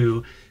to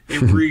do, it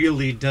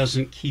really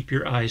doesn't keep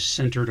your eyes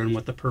centered on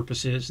what the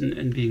purpose is,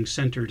 and being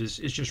centered is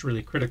just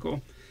really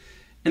critical.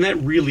 And that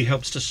really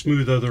helps to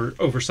smooth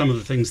over some of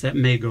the things that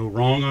may go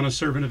wrong on a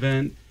servant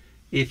event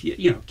if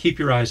you keep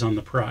your eyes on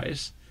the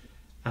prize.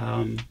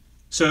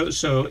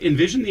 So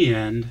envision the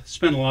end,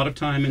 spend a lot of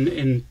time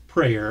in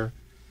prayer,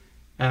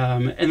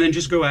 and then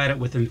just go at it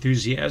with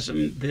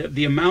enthusiasm.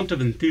 The amount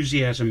of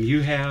enthusiasm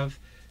you have,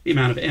 the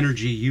amount of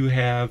energy you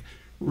have,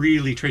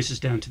 really traces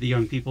down to the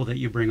young people that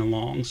you bring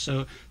along.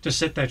 So to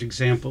set that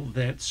example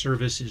that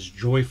service is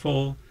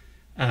joyful,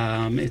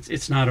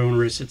 it's not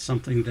onerous. It's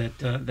something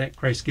that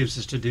Christ gives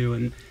us to do,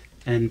 and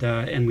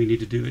we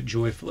need to do it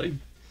joyfully.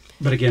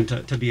 But again,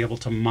 to be able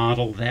to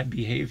model that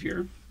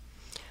behavior.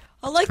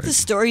 I like the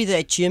story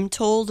that Jim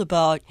told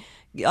about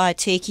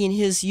taking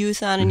his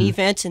youth on an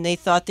event, and they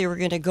thought they were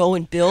going to go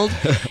and build,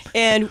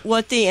 and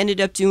what they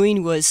ended up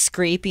doing was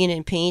scraping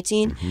and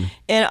painting.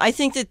 And I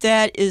think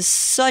that is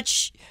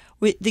such.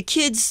 The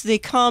kids, they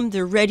come,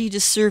 they're ready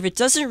to serve. It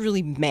doesn't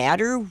really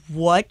matter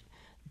what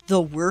the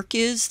work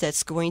is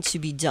that's going to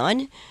be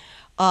done,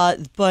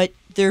 but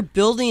they're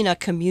building a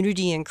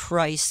community in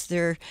Christ.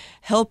 They're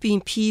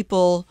helping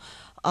people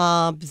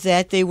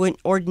that they wouldn't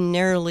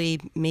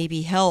ordinarily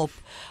maybe help.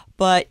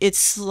 But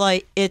it's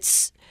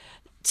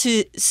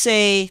to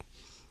say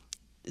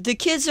the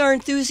kids are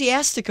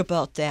enthusiastic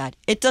about that.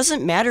 It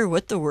doesn't matter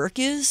what the work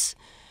is.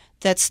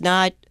 That's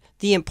not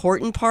the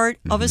important part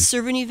of a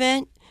servant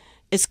event.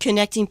 It's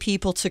connecting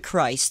people to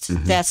Christ.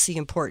 That's the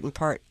important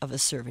part of a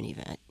servant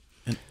event.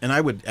 And I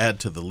would add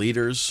to the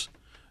leaders,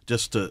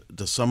 just to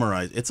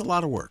summarize, it's a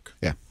lot of work.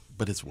 Yeah.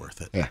 But it's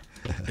worth it. Yeah.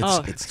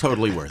 It's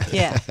totally worth it.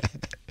 Yeah.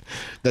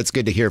 That's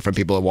good to hear from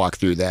people who walk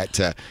through that,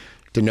 to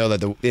know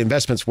that the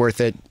investment's worth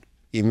it.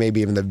 You may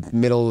be in the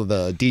middle of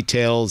the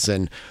details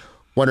and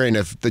wondering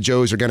if the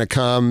Joes are going to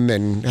come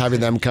and having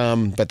them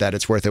come, but that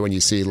it's worth it when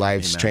you see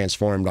lives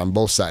transformed on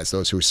both sides,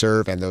 those who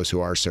serve and those who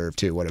are served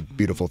too. What a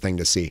beautiful thing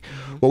to see.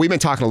 Well, we've been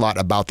talking a lot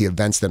about the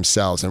events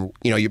themselves, and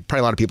probably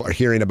a lot of people are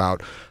hearing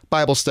about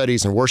Bible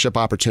studies and worship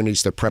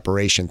opportunities, the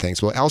preparation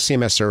things. Well,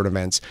 LCMS Servant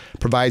Events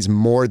provides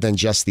more than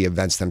just the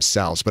events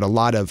themselves, but a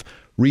lot of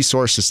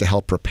resources to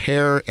help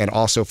prepare, and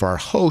also for our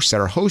hosts that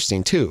are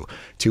hosting too,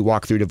 to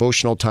walk through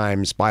devotional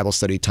times, Bible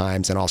study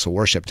times, and also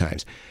worship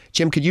times.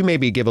 Jim, could you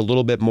maybe give a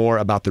little bit more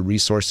about the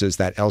resources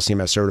that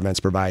LCMS Servant Events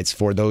provides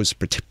for those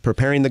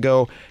preparing to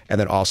go, and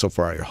then also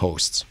for our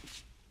hosts?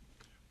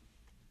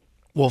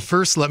 Well,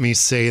 first, let me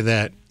say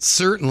that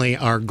certainly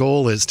our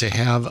goal is to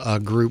have a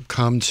group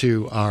come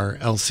to our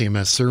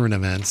LCMS Servant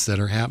Events that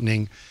are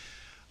happening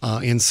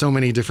in so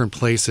many different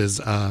places,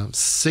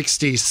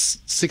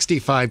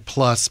 65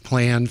 plus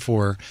planned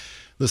for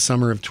the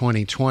summer of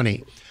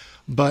 2020.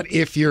 But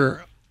if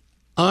you're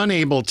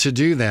unable to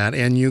do that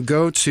and you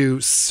go to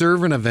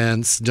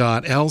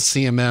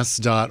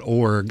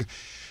servantevents.lcms.org,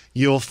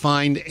 you'll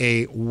find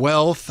a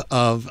wealth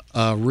of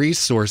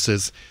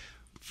resources.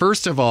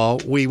 First of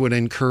all, we would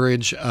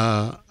encourage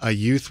a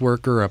youth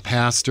worker, a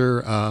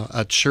pastor,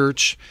 a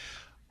church,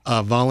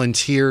 a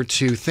volunteer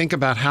to think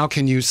about how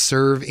can you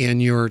serve in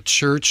your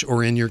church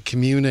or in your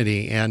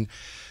community. And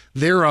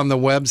there on the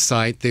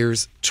website,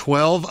 there's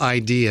 12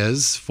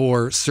 ideas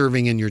for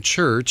serving in your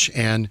church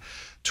and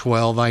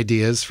 12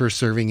 ideas for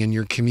serving in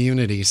your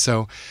community.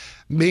 So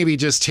maybe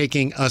just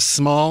taking a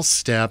small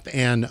step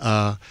and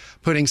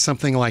putting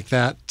something like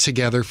that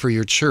together for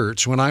your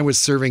church. When I was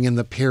serving in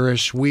the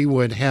parish, we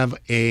would have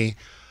a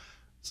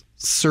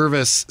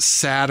service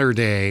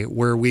Saturday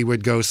where we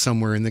would go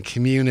somewhere in the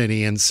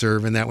community and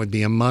serve, and that would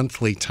be a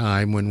monthly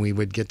time when we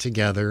would get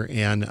together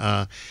and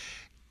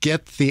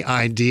get the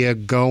idea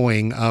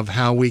going of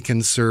how we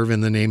can serve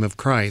in the name of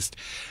Christ.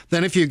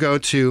 Then if you go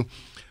to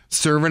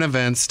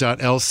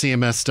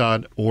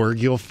servantevents.lcms.org,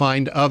 you'll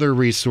find other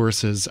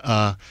resources.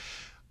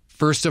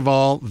 First of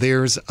all,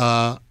 there's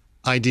an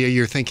idea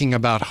you're thinking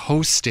about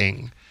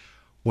hosting.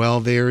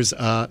 Well, there's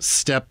a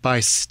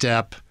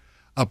step-by-step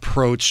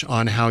approach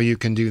on how you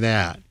can do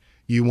that.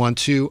 You want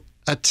to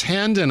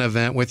attend an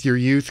event with your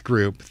youth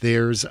group.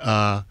 There's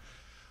a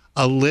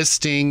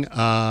listing,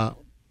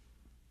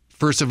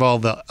 first of all,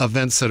 the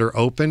events that are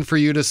open for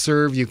you to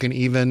serve. You can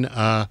even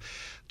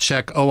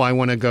check, I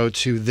want to go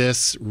to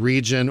this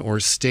region or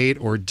state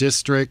or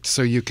district,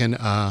 so you can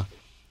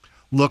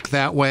look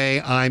that way.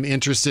 I'm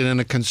interested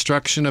in a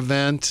construction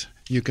event.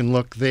 You can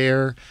look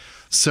there.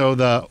 So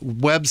the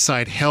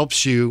website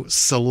helps you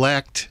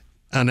select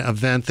an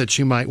event that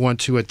you might want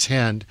to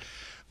attend.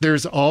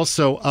 There's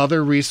also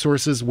other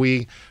resources.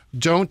 We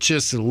don't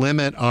just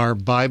limit our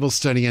Bible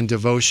study and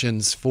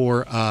devotions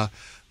for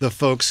the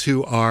folks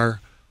who are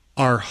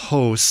our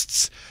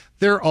hosts.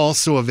 They're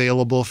also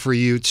available for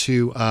you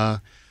to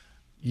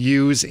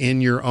use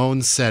in your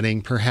own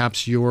setting.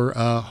 Perhaps you're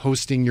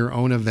hosting your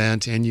own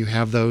event and you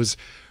have those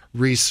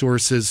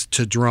resources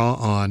to draw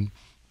on.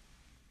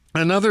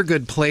 Another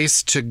good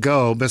place to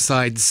go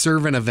besides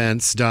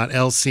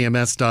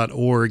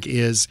servantevents.lcms.org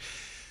is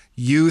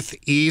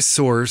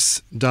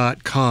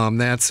youthesource.com.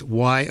 That's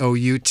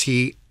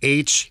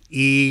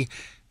youthesource.com.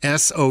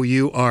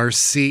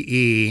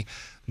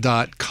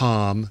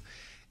 source.com.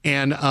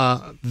 And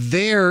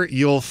there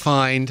you'll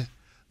find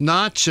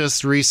not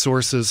just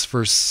resources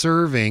for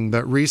serving,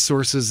 but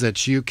resources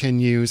that you can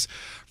use.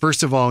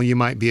 First of all, you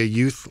might be a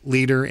youth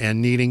leader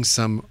and needing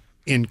some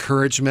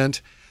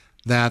encouragement.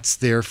 That's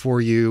there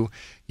for you.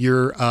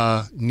 You're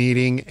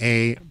needing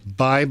a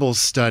Bible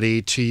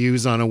study to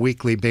use on a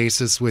weekly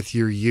basis with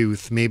your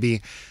youth,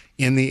 maybe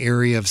in the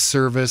area of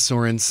service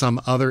or in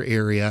some other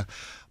area.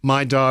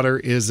 My daughter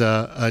is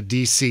a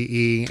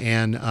DCE,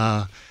 and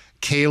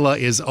Kayla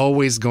is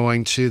always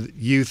going to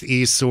Youth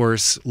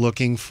eSource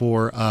looking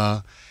for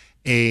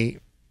a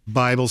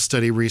Bible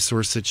study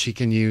resource that she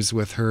can use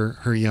with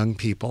her young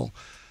people.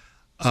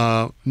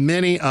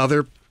 Many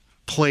other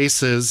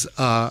places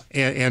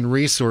and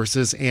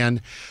resources.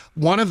 And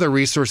one of the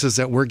resources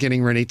that we're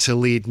getting ready to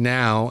lead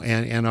now,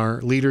 and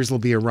our leaders will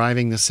be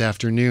arriving this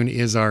afternoon,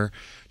 is our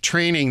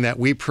training that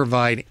we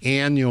provide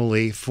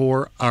annually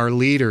for our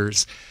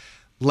leaders.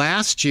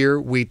 Last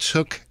year, we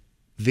took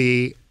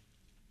the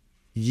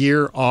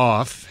year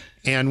off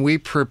and we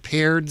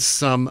prepared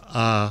some,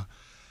 I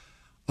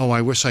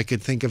wish I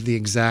could think of the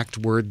exact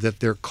word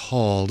that they're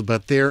called,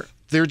 but they're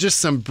just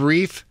some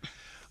brief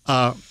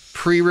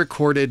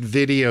pre-recorded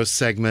video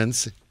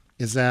segments.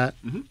 Is that,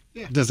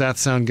 yeah. Does that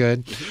sound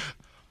good?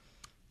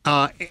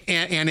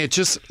 And it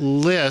just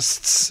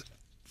lists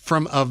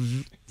from a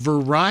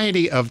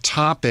variety of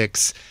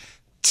topics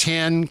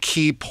 10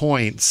 key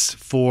points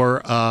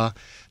for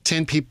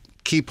 10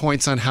 key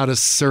points on how to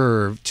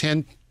serve,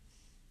 10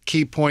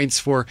 key points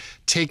for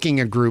taking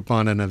a group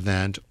on an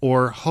event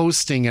or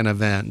hosting an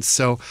event.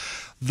 So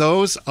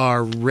those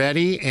are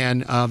ready,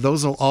 and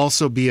those will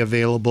also be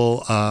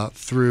available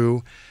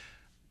through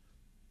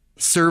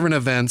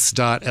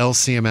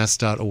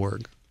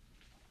servantevents.lcms.org.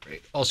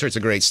 Great. All sorts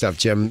of great stuff,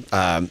 Jim.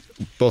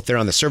 Both there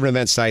on the Servant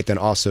Events site, then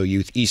also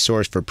Youth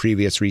eSource for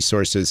previous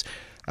resources.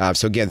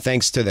 So again,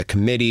 thanks to the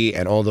committee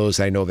and all those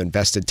I know have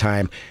invested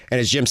time.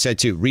 And as Jim said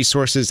too,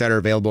 resources that are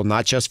available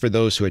not just for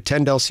those who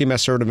attend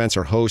LCMS Servant Events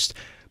or host,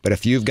 but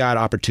if you've got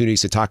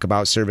opportunities to talk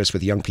about service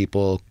with young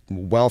people,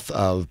 wealth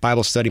of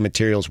Bible study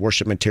materials,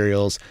 worship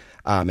materials,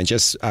 and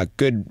just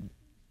good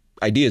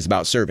ideas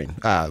about serving,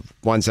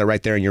 ones that are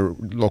right there in your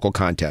local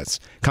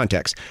context. Well,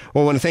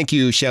 I want to thank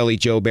you, Shelly,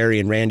 Joe, Barry,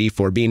 and Randy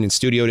for being in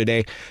studio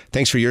today.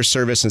 Thanks for your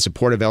service and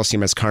support of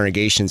LCMS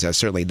congregations, as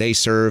certainly they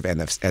serve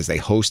and as they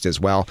host as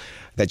well.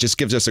 That just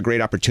gives us a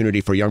great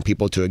opportunity for young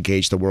people to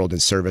engage the world in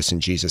service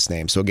in Jesus'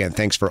 name. So again,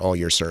 thanks for all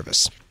your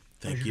service.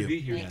 Thank you.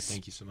 Yeah,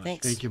 thank you so much.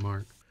 Thanks. Thank you,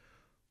 Mark.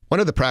 One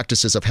of the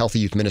practices of healthy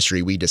youth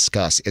ministry we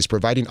discuss is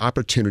providing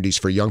opportunities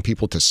for young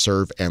people to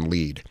serve and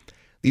lead.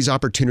 These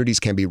opportunities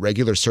can be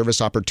regular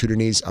service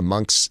opportunities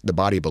amongst the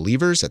body of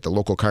believers at the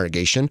local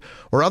congregation,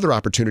 or other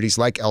opportunities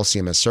like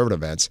LCMS Servant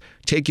Events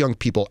take young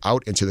people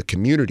out into the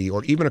community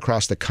or even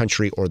across the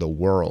country or the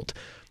world.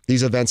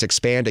 These events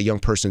expand a young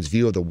person's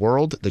view of the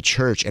world, the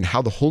church, and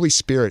how the Holy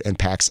Spirit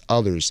impacts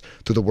others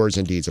through the words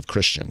and deeds of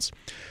Christians.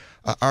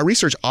 Our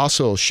research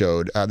also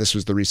showed, this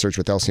was the research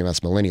with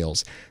LCMS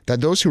Millennials,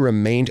 that those who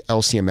remained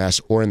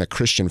LCMS or in the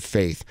Christian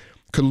faith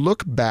could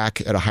look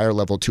back at a higher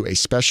level to a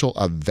special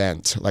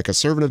event, like a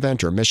servant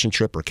event or a mission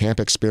trip or camp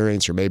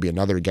experience, or maybe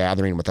another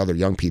gathering with other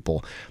young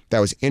people that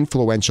was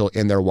influential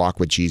in their walk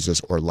with Jesus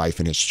or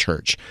life in his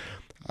church.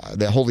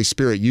 The Holy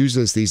Spirit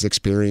uses these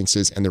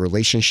experiences and the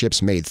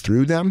relationships made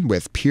through them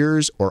with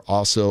peers or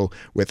also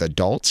with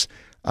adults.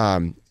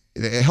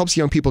 It helps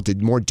young people to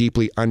more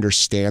deeply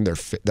understand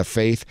the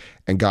faith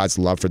and God's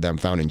love for them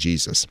found in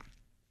Jesus.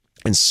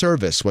 And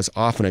service was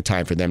often a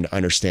time for them to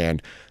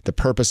understand the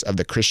purpose of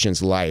the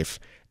Christian's life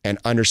and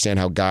understand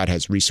how God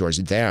has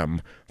resourced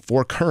them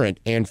for current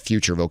and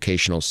future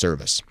vocational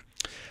service.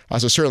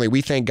 So certainly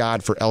we thank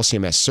God for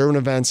LCMS Servant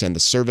Events and the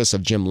service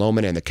of Jim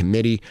Lohman and the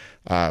committee.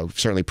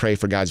 Certainly pray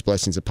for God's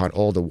blessings upon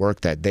all the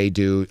work that they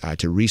do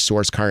to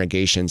resource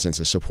congregations and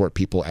to support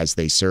people as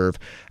they serve.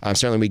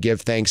 Certainly we give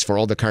thanks for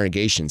all the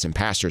congregations and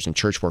pastors and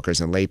church workers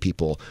and lay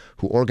people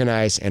who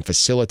organize and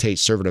facilitate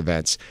servant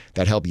events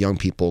that help young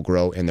people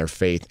grow in their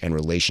faith and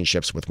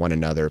relationships with one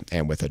another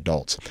and with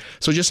adults.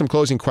 So just some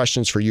closing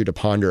questions for you to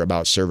ponder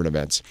about servant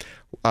events.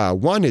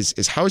 One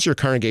is how is your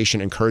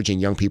congregation encouraging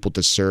young people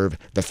to serve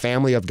the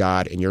family of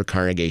God in your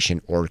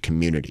congregation or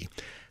community?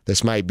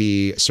 This might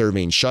be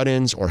serving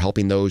shut-ins or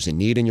helping those in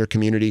need in your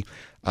community.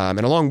 And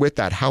along with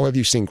that, how have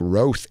you seen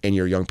growth in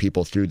your young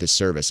people through this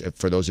service?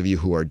 For those of you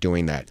who are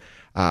doing that,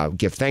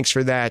 give thanks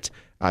for that.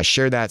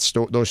 Share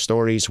those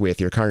stories with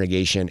your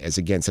congregation as,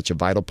 again, such a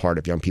vital part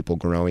of young people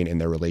growing in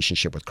their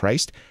relationship with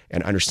Christ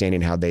and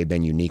understanding how they've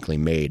been uniquely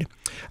made.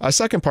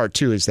 Second part,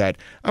 too, is that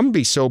I'm going to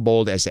be so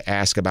bold as to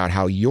ask about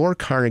how your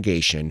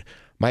congregation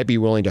might be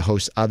willing to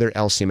host other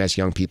LCMS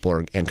young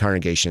people and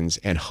congregations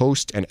and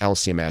host an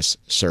LCMS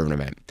servant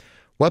event.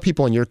 What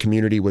people in your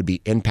community would be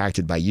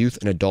impacted by youth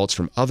and adults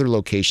from other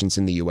locations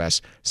in the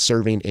U.S.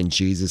 serving in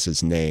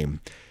Jesus'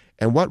 name?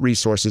 And what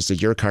resources does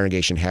your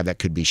congregation have that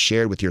could be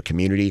shared with your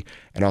community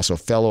and also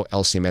fellow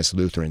LCMS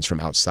Lutherans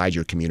from outside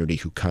your community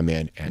who come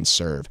in and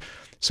serve?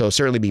 So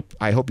certainly,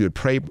 I hope you would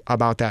pray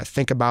about that,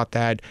 think about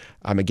that.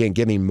 Again,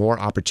 giving more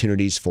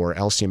opportunities for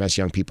LCMS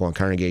young people and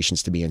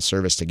congregations to be in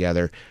service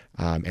together.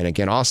 And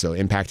again, also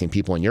impacting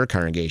people in your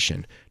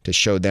congregation to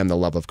show them the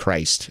love of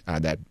Christ,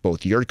 that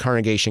both your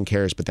congregation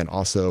cares, but then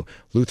also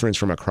Lutherans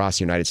from across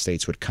the United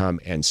States would come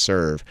and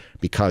serve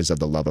because of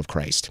the love of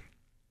Christ.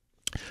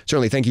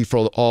 Certainly, thank you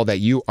for all that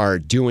you are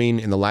doing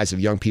in the lives of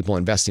young people,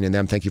 investing in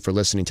them. Thank you for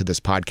listening to this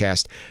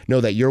podcast.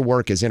 Know that your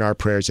work is in our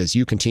prayers as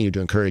you continue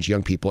to encourage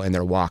young people in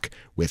their walk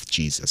with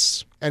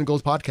Jesus. End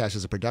Goals Podcast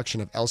is a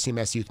production of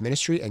LCMS Youth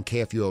Ministry and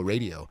KFUO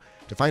Radio.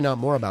 To find out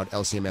more about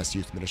LCMS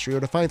Youth Ministry or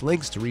to find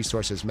links to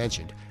resources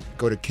mentioned,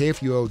 go to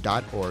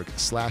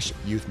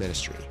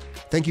kfuo.org/youthministry.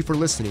 Thank you for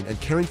listening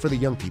and caring for the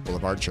young people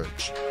of our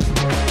church.